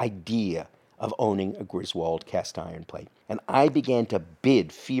with the idea of owning a Griswold cast iron plate. And I began to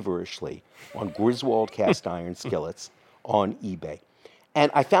bid feverishly on Griswold cast iron skillets on eBay. And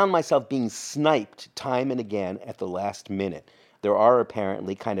I found myself being sniped time and again at the last minute. There are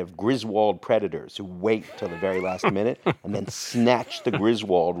apparently kind of Griswold predators who wait till the very last minute and then snatch the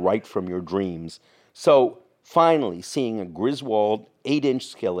Griswold right from your dreams. So finally, seeing a Griswold 8-inch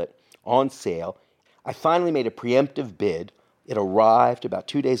skillet on sale, I finally made a preemptive bid. It arrived about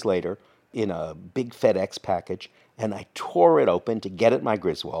 2 days later in a big FedEx package, and I tore it open to get at my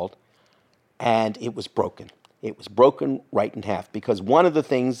Griswold, and it was broken. It was broken right in half, because one of the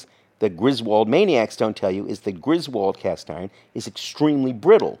things the Griswold maniacs don't tell you is that Griswold cast iron is extremely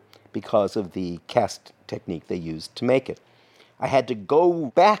brittle because of the cast technique they used to make it. I had to go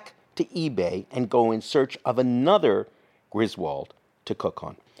back to eBay and go in search of another Griswold to cook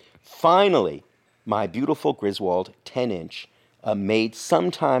on. Finally, my beautiful Griswold 10-inch, made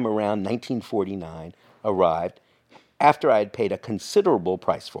sometime around 1949, arrived after I had paid a considerable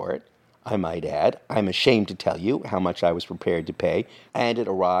price for it. I might add, I'm ashamed to tell you how much I was prepared to pay, and it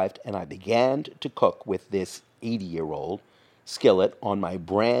arrived, and I began to cook with this 80-year-old skillet on my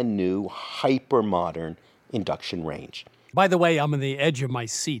brand new, hyper-modern induction range. By the way, I'm on the edge of my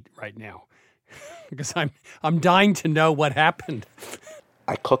seat right now because I'm dying to know what happened.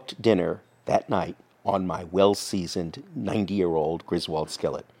 I cooked dinner that night on my well-seasoned 90-year-old Griswold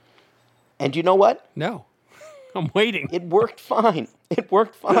skillet. And you know what? No. I'm waiting. It worked fine. It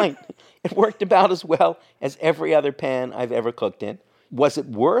worked fine. It worked about as well as every other pan I've ever cooked in. Was it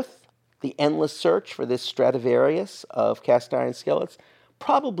worth the endless search for this Stradivarius of cast iron skillets?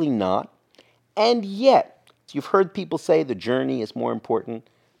 Probably not. And yet, you've heard people say the journey is more important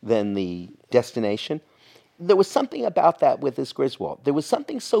than the destination. There was something about that with this Griswold. There was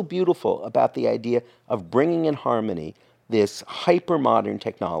something so beautiful about the idea of bringing in harmony this hyper-modern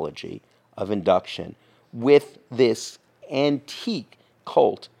technology of induction with this antique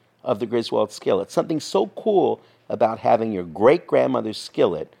cult of the Griswold skillet. Something so cool about having your great-grandmother's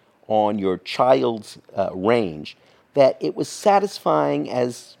skillet on your child's range that it was satisfying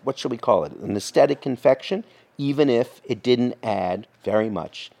as, what shall we call it, an aesthetic confection, even if it didn't add very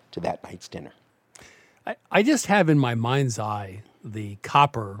much to that night's dinner. I just have in my mind's eye the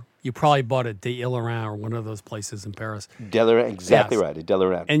copper. You probably bought at Des Ilerins or one of those places in Paris. Delaran, exactly yes. Right, at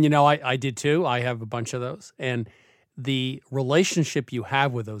Delaran. And, you know, I did too. I have a bunch of those. And the relationship you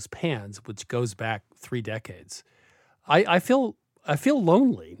have with those pans, which goes back 3 decades, I feel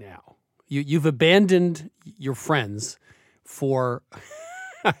lonely now. You've abandoned your friends for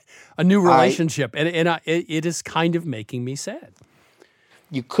a new relationship, and it is kind of making me sad.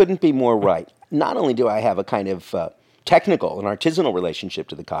 You couldn't be more right. Not only do I have a kind of technical and artisanal relationship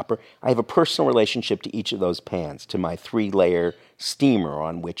to the copper, I have a personal relationship to each of those pans, to my 3-layer steamer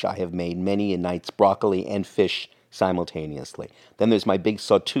on which I have made many a night's broccoli and fish simultaneously. Then there's my big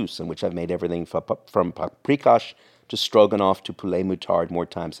sauteuse in which I've made everything from paprikash to stroganoff to poulet moutarde more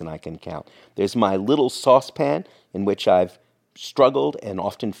times than I can count. There's my little saucepan in which I've struggled and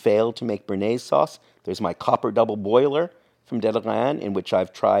often failed to make béarnaise sauce. There's my copper double boiler from Delorean in which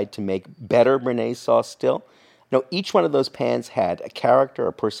I've tried to make better béarnaise sauce still. Now, each one of those pans had a character,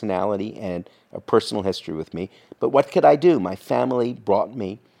 a personality, and a personal history with me. But what could I do? My family brought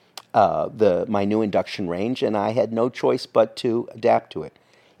me my new induction range, and I had no choice but to adapt to it.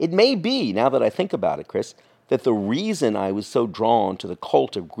 It may be, now that I think about it, Chris, that the reason I was so drawn to the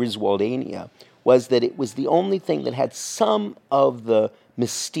cult of Griswoldania was that it was the only thing that had some of the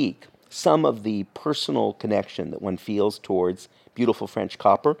mystique, some of the personal connection that one feels towards beautiful French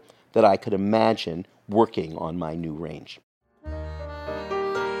copper that I could imagine working on my new range.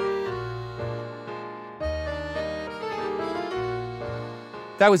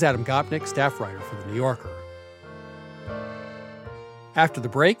 That was Adam Gopnik, staff writer for The New Yorker. After the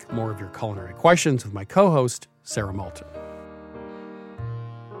break, more of your culinary questions with my co-host, Sarah Moulton.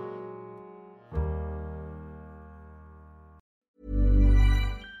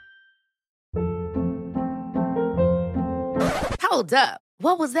 Hold up.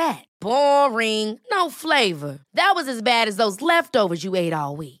 What was that? Boring. No flavor. That was as bad as those leftovers you ate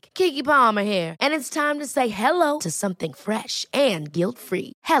all week. Keke Palmer here, and it's time to say hello to something fresh and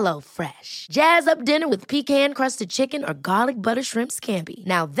guilt-free. HelloFresh. Jazz up dinner with pecan-crusted chicken or garlic butter shrimp scampi.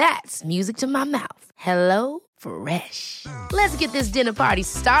 Now that's music to my mouth. HelloFresh. Let's get this dinner party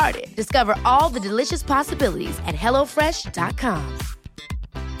started. Discover all the delicious possibilities at HelloFresh.com.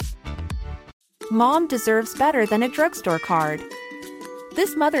 Mom deserves better than a drugstore card.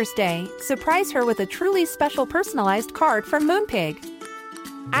 This Mother's Day, surprise her with a truly special personalized card from Moonpig.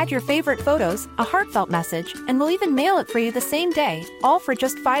 Add your favorite photos, a heartfelt message, and we'll even mail it for you the same day, all for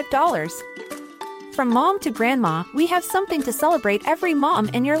just $5. From mom to grandma, we have something to celebrate every mom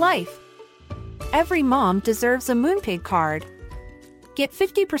in your life. Every mom deserves a Moonpig card. Get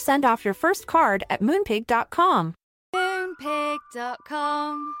 50% off your first card at Moonpig.com.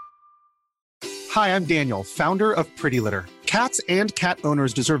 Moonpig.com. Hi, I'm Daniel, founder of Pretty Litter. Cats and cat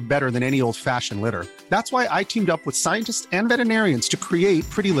owners deserve better than any old-fashioned litter. That's why I teamed up with scientists and veterinarians to create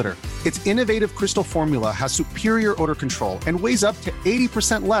Pretty Litter. Its innovative crystal formula has superior odor control and weighs up to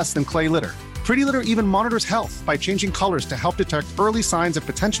 80% less than clay litter. Pretty Litter even monitors health by changing colors to help detect early signs of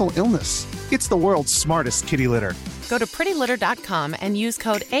potential illness. It's the world's smartest kitty litter. Go to prettylitter.com and use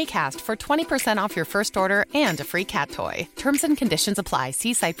code ACAST for 20% off your first order and a free cat toy. Terms and conditions apply.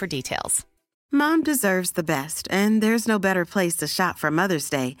 See site for details. Mom deserves the best, and there's no better place to shop for Mother's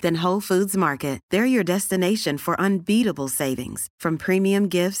Day than Whole Foods Market. They're your destination for unbeatable savings, from premium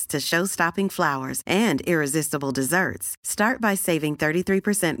gifts to show-stopping flowers and irresistible desserts. Start by saving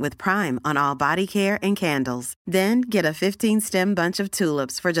 33% with Prime on all body care and candles. Then get a 15-stem bunch of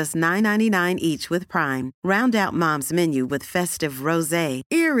tulips for just $9.99 each with Prime. Round out Mom's menu with festive rosé,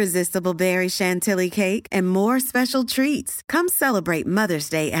 irresistible berry chantilly cake, and more special treats. Come celebrate Mother's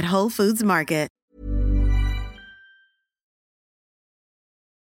Day at Whole Foods Market.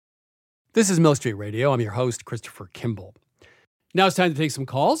 This is Milk Street Radio. I'm your host, Christopher Kimball. Now it's time to take some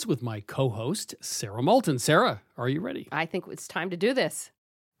calls with my co-host, Sarah Moulton. Sarah, are you ready? I think it's time to do this.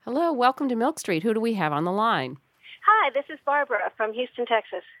 Hello, welcome to Milk Street. Who do we have on the line? Hi, this is Barbara from Houston,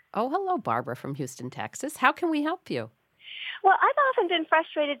 Texas. Oh, hello, Barbara from Houston, Texas. How can we help you? Well, I've often been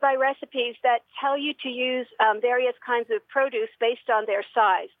frustrated by recipes that tell you to use various kinds of produce based on their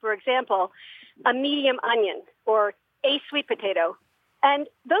size. For example, a medium onion or a sweet potato. And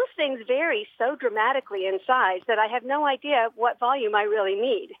those things vary so dramatically in size that I have no idea what volume I really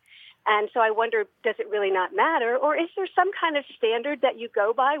need. And so I wonder, does it really not matter? Or is there some kind of standard that you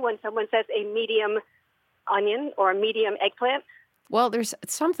go by when someone says a medium onion or a medium eggplant? Well, there's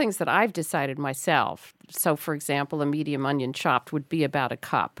some things that I've decided myself. So, for example, a medium onion chopped would be about a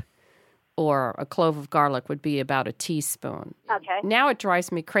cup, or a clove of garlic would be about a teaspoon. Okay. Now it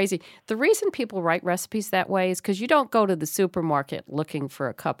drives me crazy. The reason people write recipes that way is because you don't go to the supermarket looking for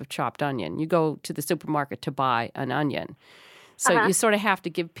a cup of chopped onion. You go to the supermarket to buy an onion. So you sort of have to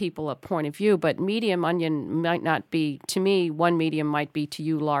give people a point of view, but medium onion might not be, to me, one medium might be to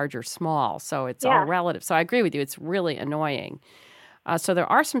you large or small. So it's all relative. So I agree with you. It's really annoying. So there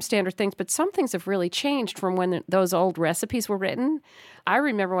are some standard things, but some things have really changed from when those old recipes were written. I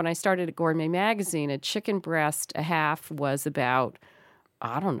remember when I started at Gourmet Magazine, a chicken breast, a half was about,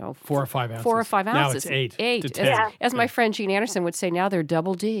 I don't know, 4 or 5 ounces. 4 or 5 ounces. Now it's 8 to 10. As my friend Jean Anderson would say, now they're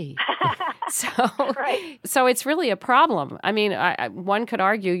double D. So it's really a problem. I mean, one could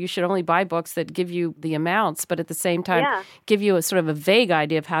argue you should only buy books that give you the amounts, but at the same time give you a sort of a vague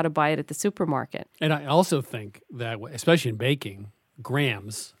idea of how to buy it at the supermarket. And I also think that, especially in baking,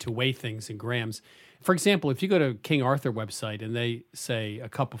 grams, to weigh things in grams. For example, if you go to King Arthur website and they say a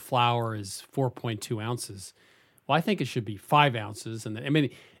cup of flour is 4.2 ounces, well, I think it should be 5 ounces. And I mean,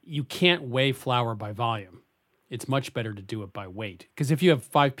 you can't weigh flour by volume. It's much better to do it by weight. Because if you have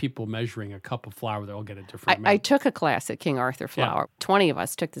 5 people measuring a cup of flour, they'll get a different amount. I took a class at King Arthur Flour. Yeah. 20 of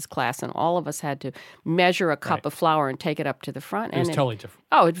us took this class, and all of us had to measure a cup of flour and take it up to the front. It was totally different.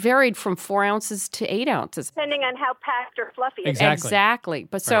 Oh, it varied from 4 ounces to 8 ounces. Depending on how packed or fluffy it is. Exactly.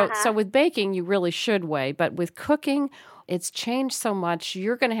 But so with baking, you really should weigh. But with cooking, it's changed so much.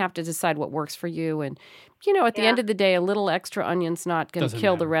 You're going to have to decide what works for you. And, you know, at the end of the day, a little extra onion's not going to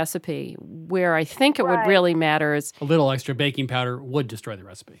kill the recipe. Where I think it would really matter is a little extra baking powder would destroy the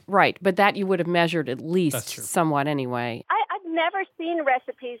recipe. Right. But that you would have measured at least somewhat anyway. I've never seen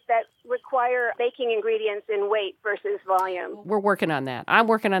recipes that require baking ingredients in weight versus volume. We're working on that. I'm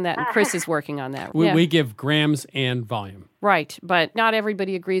working on that, and Chris is working on that. We give grams and volume. Right, but not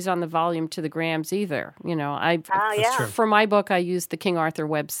everybody agrees on the volume to the grams either. You know, That's true. For my book, I used the King Arthur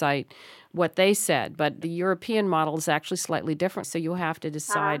website, what they said, but the European model is actually slightly different, so you have to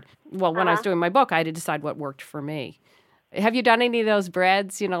decide. Well, when I was doing my book, I had to decide what worked for me. Have you done any of those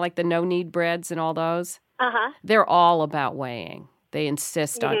breads, you know, like the no-knead breads and all those? They're all about weighing. They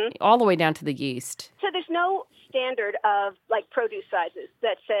insist on all the way down to the yeast. So there's no standard of like produce sizes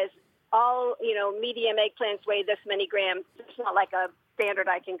that says all, you know, medium eggplants weigh this many grams. It's not like a standard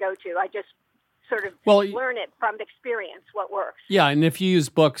I can go to. I just sort of learn it from experience what works. Yeah, and if you use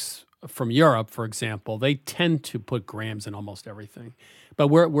books from Europe, for example, they tend to put grams in almost everything. But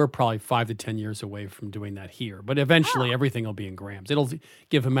we're probably 5 to 10 years away from doing that here. But eventually everything will be in grams. It'll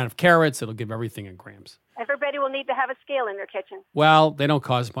give amount of carrots. It'll give everything in grams. Everybody will need to have a scale in their kitchen. Well, they don't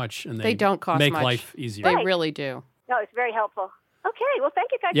cost much, and they don't cost make much. Life easier. They really do. No, it's very helpful. Okay, well,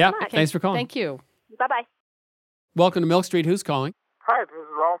 thank you guys so much. Thanks for calling. Thank you. Bye-bye. Welcome to Milk Street. Who's calling? Hi, this is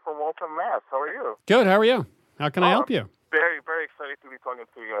Ron from Waltham, Mass. How are you? Good. How are you? How can I help you? Very, very excited to be talking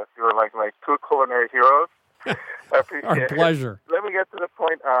to you. You're like my 2 culinary heroes. I appreciate Our pleasure. Let me get to the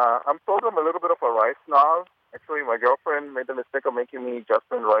point. I'm told I'm a little bit of a rice snob. Actually, my girlfriend made the mistake of making me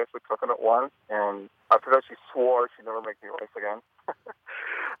jasmine rice with coconut once, and after that she swore she'd never make me rice again.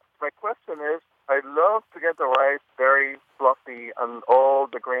 My question is, I love to get the rice very fluffy and all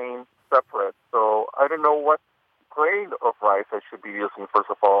the grains separate, so I don't know what grade of rice I should be using, first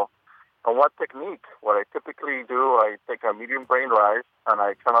of all, and what technique. What I typically do, I take a medium grain rice, and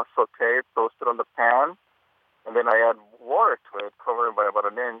I kind of saute it, toast it on the pan, and then I add water to it, cover it by about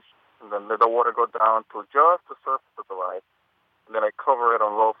an inch, and then let the water go down to just the surface of the rice. And then I cover it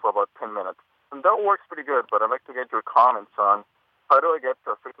on low for about 10 minutes. And that works pretty good, but I'd like to get your comments on how do I get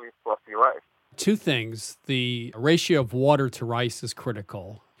perfectly fluffy rice? 2 things. The ratio of water to rice is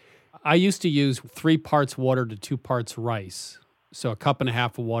critical. I used to use 3 parts water to 2 parts rice. So 1.5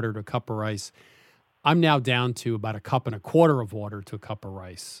 cups of water to a cup of rice. I'm now down to about 1.25 cups of water to a cup of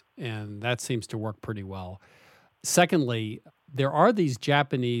rice. And that seems to work pretty well. Secondly, there are these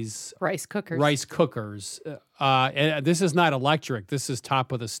Japanese rice cookers. And this is not electric. This is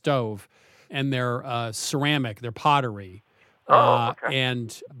top of the stove. And they're ceramic. They're pottery.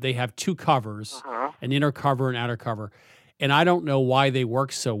 And they have 2 covers, an inner cover and outer cover. And I don't know why they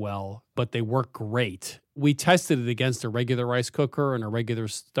work so well, but they work great. We tested it against a regular rice cooker and a regular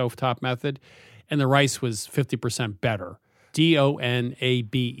stovetop method, and the rice was 50% better.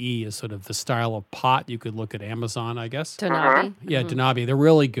 Donabe is sort of the style of pot. You could look at Amazon, I guess. Donabe? Yeah, Donabe. They're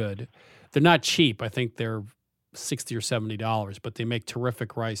really good. They're not cheap. I think they're $60 or $70, but they make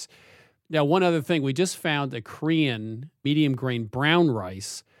terrific rice. Now, one other thing. We just found a Korean medium grain brown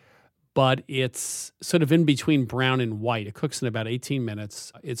rice, but it's sort of in between brown and white. It cooks in about 18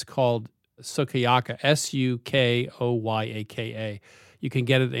 minutes. It's called Sukoyaka, Sukoyaka. You can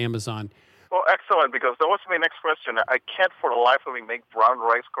get it at Amazon. Well, excellent, because that was my next question. I can't for the life of me make brown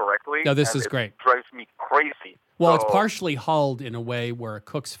rice correctly. No, this is great. It drives me crazy. Well, it's partially hulled in a way where it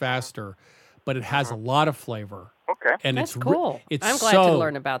cooks faster, but it has a lot of flavor. Okay. And that's cool. It's I'm glad so to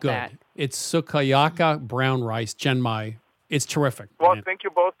learn about good. that. It's Sukoyaka brown rice, Genmai. It's terrific. Well, thank you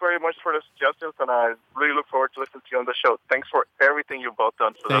both very much for the suggestions, and I really look forward to listening to you on the show. Thanks for everything you've both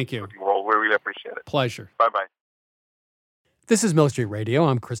done for Thank the you. cooking world. We really appreciate it. Pleasure. Bye-bye. This is Milk Street Radio.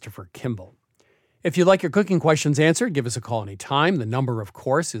 I'm Christopher Kimball. If you'd like your cooking questions answered, give us a call anytime. The number, of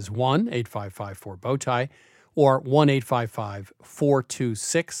course, is 1-855-4BOWTIE or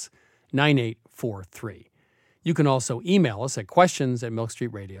 1-855-426-9843. You can also email us at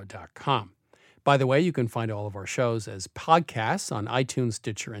questions@milkstreetradio.com. By the way, you can find all of our shows as podcasts on iTunes,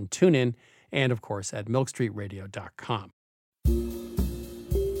 Stitcher, and TuneIn, and, of course, at milkstreetradio.com.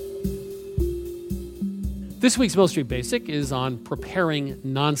 This week's Mill Street Basic is on preparing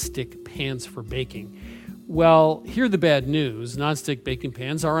nonstick pans for baking. Well, hear the bad news. Nonstick baking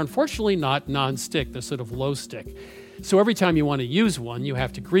pans are unfortunately not nonstick. They're sort of low stick. So every time you want to use one, you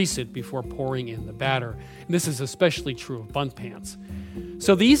have to grease it before pouring in the batter. And this is especially true of bundt pans.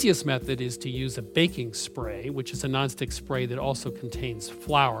 So the easiest method is to use a baking spray, which is a nonstick spray that also contains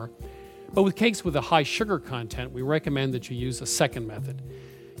flour. But with cakes with a high sugar content, we recommend that you use a second method.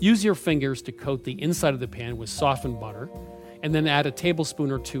 Use your fingers to coat the inside of the pan with softened butter, and then add a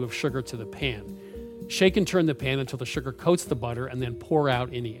tablespoon or two of sugar to the pan. Shake and turn the pan until the sugar coats the butter, and then pour out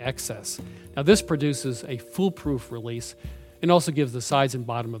any excess. Now, this produces a foolproof release and also gives the sides and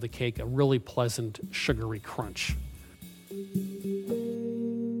bottom of the cake a really pleasant, sugary crunch.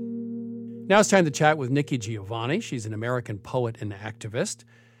 Now it's time to chat with Nikki Giovanni. She's an American poet and activist.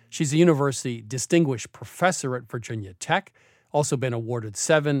 She's a university distinguished professor at Virginia Tech, also been awarded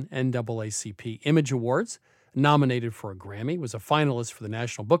 7 NAACP Image Awards, nominated for a Grammy, was a finalist for the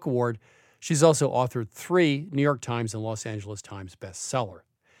National Book Award. She's also authored 3 New York Times and Los Angeles Times bestseller.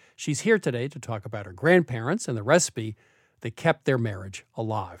 She's here today to talk about her grandparents and the recipe that kept their marriage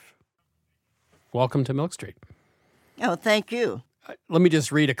alive. Welcome to Milk Street. Oh, thank you. Let me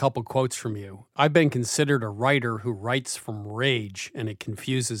just read a couple quotes from you. I've been considered a writer who writes from rage, and it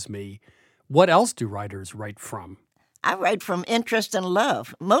confuses me. What else do writers write from? I write from interest and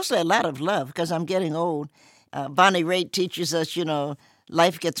love, mostly a lot of love because I'm getting old. Bonnie Raitt teaches us,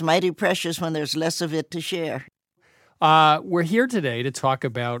 life gets mighty precious when there's less of it to share. We're here today to talk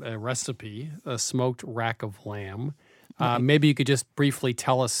about a recipe, a smoked rack of lamb. Maybe you could just briefly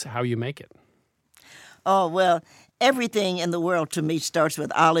tell us how you make it. Oh, well, everything in the world to me starts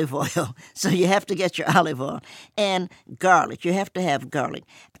with olive oil. So you have to get your olive oil. And garlic. You have to have garlic.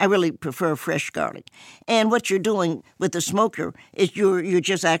 I really prefer fresh garlic. And what you're doing with the smoker is you're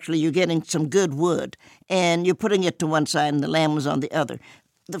getting some good wood. And you're putting it to one side and the lamb is on the other.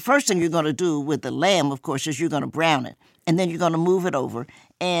 The first thing you're going to do with the lamb, of course, is you're going to brown it. And then you're going to move it over.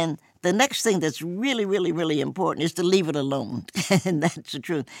 And the next thing that's really, really, really important is to leave it alone. And that's the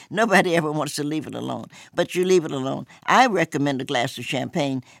truth. Nobody ever wants to leave it alone, but you leave it alone. I recommend a glass of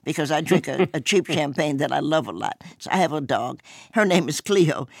champagne because I drink a cheap champagne that I love a lot. So I have a dog. Her name is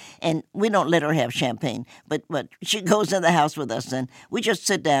Cleo, and we don't let her have champagne, but she goes in the house with us, and we just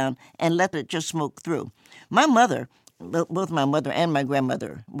sit down and let it just smoke through. My mother, both my mother and my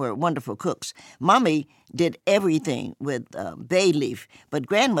grandmother were wonderful cooks. Mommy did everything with bay leaf, but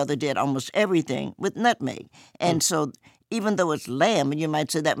grandmother did almost everything with nutmeg. And so even though it's lamb, and you might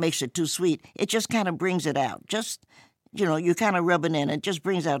say that makes it too sweet, it just kind of brings it out. Just, you kind of rub it in. It just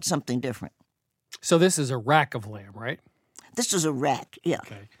brings out something different. So this is a rack of lamb, right? This is a rack, yeah.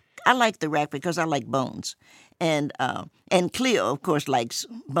 Okay. I like the rack because I like bones. And Cleo, of course, likes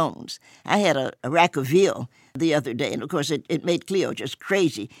bones. I had a rack of veal the other day, and of course it made Cleo just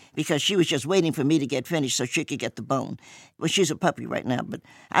crazy because she was just waiting for me to get finished so she could get the bone. Well, she's a puppy right now, but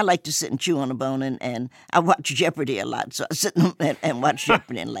I like to sit and chew on a bone, and I watch Jeopardy a lot, so I sit and watch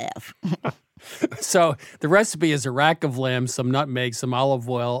Jeopardy and laugh. So the recipe is a rack of lamb, some nutmeg, some olive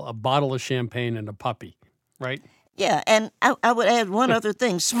oil, a bottle of champagne, and a puppy, right? Yeah, and I would add one other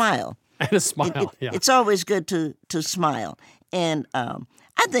thing, smile. And a smile, yeah. It's always good to smile. And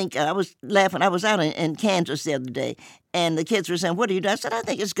I think I was laughing. I was out in Kansas the other day, and the kids were saying, what do you do? I said, I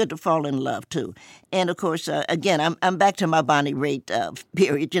think it's good to fall in love, too. And, of course, again, I'm back to my Bonnie Raitt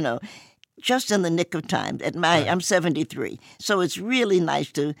period, just in the nick of time. I'm 73. So it's really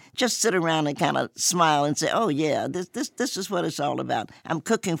nice to just sit around and kind of smile and say, oh, yeah, this is what it's all about. I'm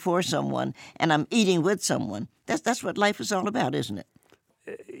cooking for someone, and I'm eating with someone. That's what life is all about, isn't it?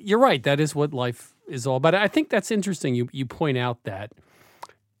 You're right. That is what life is all about. I think that's interesting. You point out that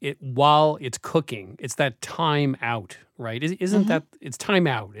while it's cooking, it's that time out, right? Isn't that it's time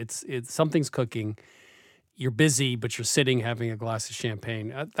out? It's something's cooking. You're busy, but you're sitting having a glass of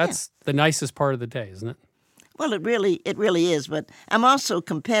champagne. That's the nicest part of the day, isn't it? Well, it really is. But I'm also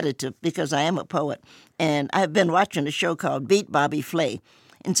competitive because I am a poet, and I've been watching a show called Beat Bobby Flay.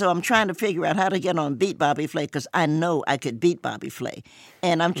 And so I'm trying to figure out how to get on Beat Bobby Flay because I know I could beat Bobby Flay.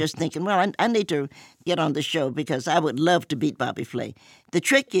 And I'm just thinking, well, I need to get on the show because I would love to beat Bobby Flay. The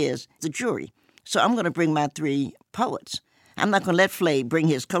trick is the jury. So I'm going to bring my 3 poets. I'm not going to let Flay bring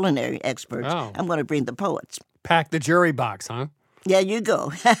his culinary experts. Oh. I'm going to bring the poets. Pack the jury box, huh? Yeah, you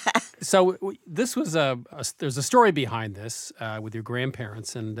go. So this was there's a story behind this with your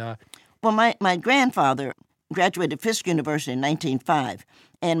grandparents. And well, my grandfather graduated Fisk University in 1905,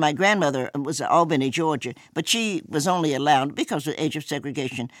 and my grandmother was at Albany, Georgia, but she was only allowed, because of the age of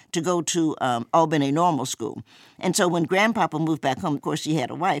segregation, to go to Albany Normal School. And so when Grandpapa moved back home, of course, he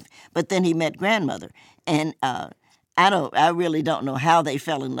had a wife, but then he met grandmother. And I really don't know how they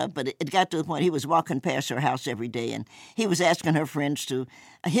fell in love, but it got to the point he was walking past her house every day, and he was asking his friends to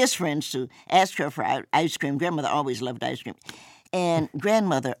ask her for ice cream. Grandmother always loved ice cream. And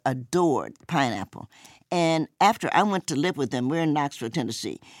grandmother adored pineapple. And after I went to live with them, we're in Knoxville,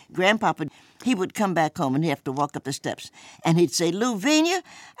 Tennessee, Grandpapa, he would come back home and he'd have to walk up the steps. And he'd say, Louvenia,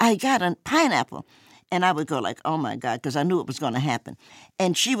 I got a pineapple. And I would go like, oh, my God, because I knew it was going to happen.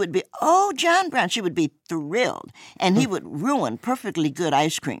 And she would be, oh, John Brown. She would be thrilled. And he would ruin perfectly good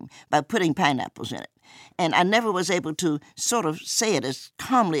ice cream by putting pineapples in it. And I never was able to sort of say it as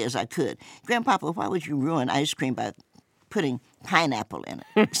calmly as I could. Grandpapa, why would you ruin ice cream by putting pineapple in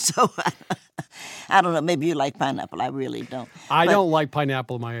it? So I don't know. Maybe you like pineapple. I really don't. I don't like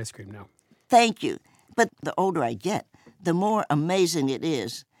pineapple in my ice cream, no. Thank you. But the older I get, the more amazing it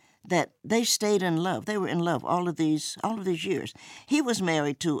is that they stayed in love. They were in love all of these years. He was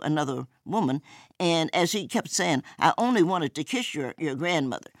married to another woman, and as he kept saying, I only wanted to kiss your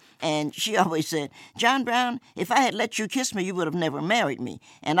grandmother. And she always said, John Brown, if I had let you kiss me, you would have never married me.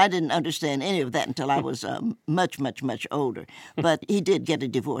 And I didn't understand any of that until I was much, much, much older. But he did get a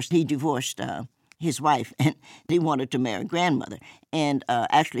divorce. He divorced his wife, and he wanted to marry grandmother. And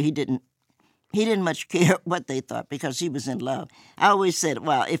actually, he didn't much care what they thought because he was in love. I always said,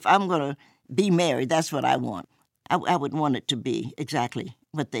 well, if I'm going to be married, that's what I want. I would want it to be exactly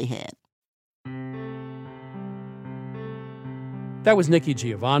what they had. That was Nikki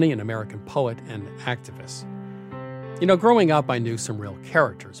Giovanni, an American poet and activist. You know, growing up, I knew some real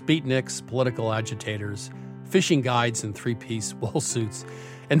characters, beatniks, political agitators, fishing guides in three-piece wool suits,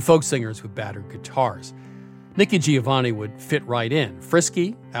 and folk singers with battered guitars. Nikki Giovanni would fit right in.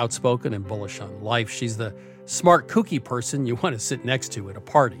 Frisky, outspoken, and bullish on life. She's the smart, kooky person you want to sit next to at a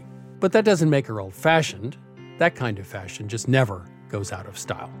party. But that doesn't make her old-fashioned. That kind of fashion just never goes out of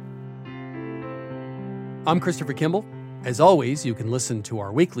style. I'm Christopher Kimball. As always, you can listen to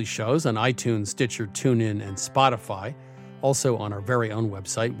our weekly shows on iTunes, Stitcher, TuneIn, and Spotify. Also on our very own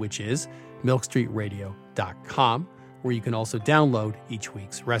website, which is milkstreetradio.com, where you can also download each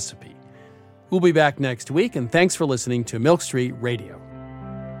week's recipe. We'll be back next week, and thanks for listening to Milk Street Radio.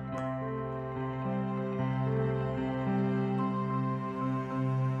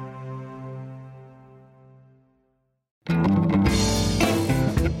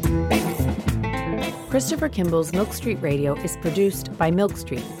 Christopher Kimball's Milk Street Radio is produced by Milk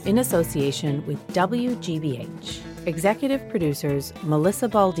Street in association with WGBH. Executive producers Melissa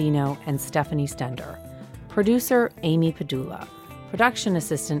Baldino and Stephanie Stender. Producer Amy Padula. Production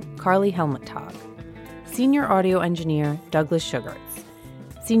assistant Carly Helmuttag. Senior audio engineer Douglas Sugarts.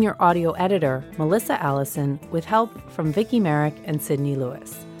 Senior audio editor Melissa Allison with help from Vicki Merrick and Sydney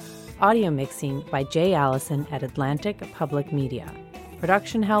Lewis. Audio mixing by Jay Allison at Atlantic Public Media.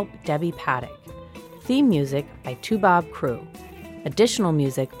 Production help Debbie Paddock. Theme music by Tubob Crew. Additional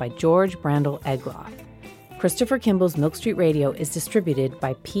music by George Brandel Egloff. Christopher Kimball's Milk Street Radio is distributed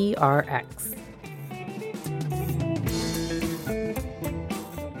by PRX.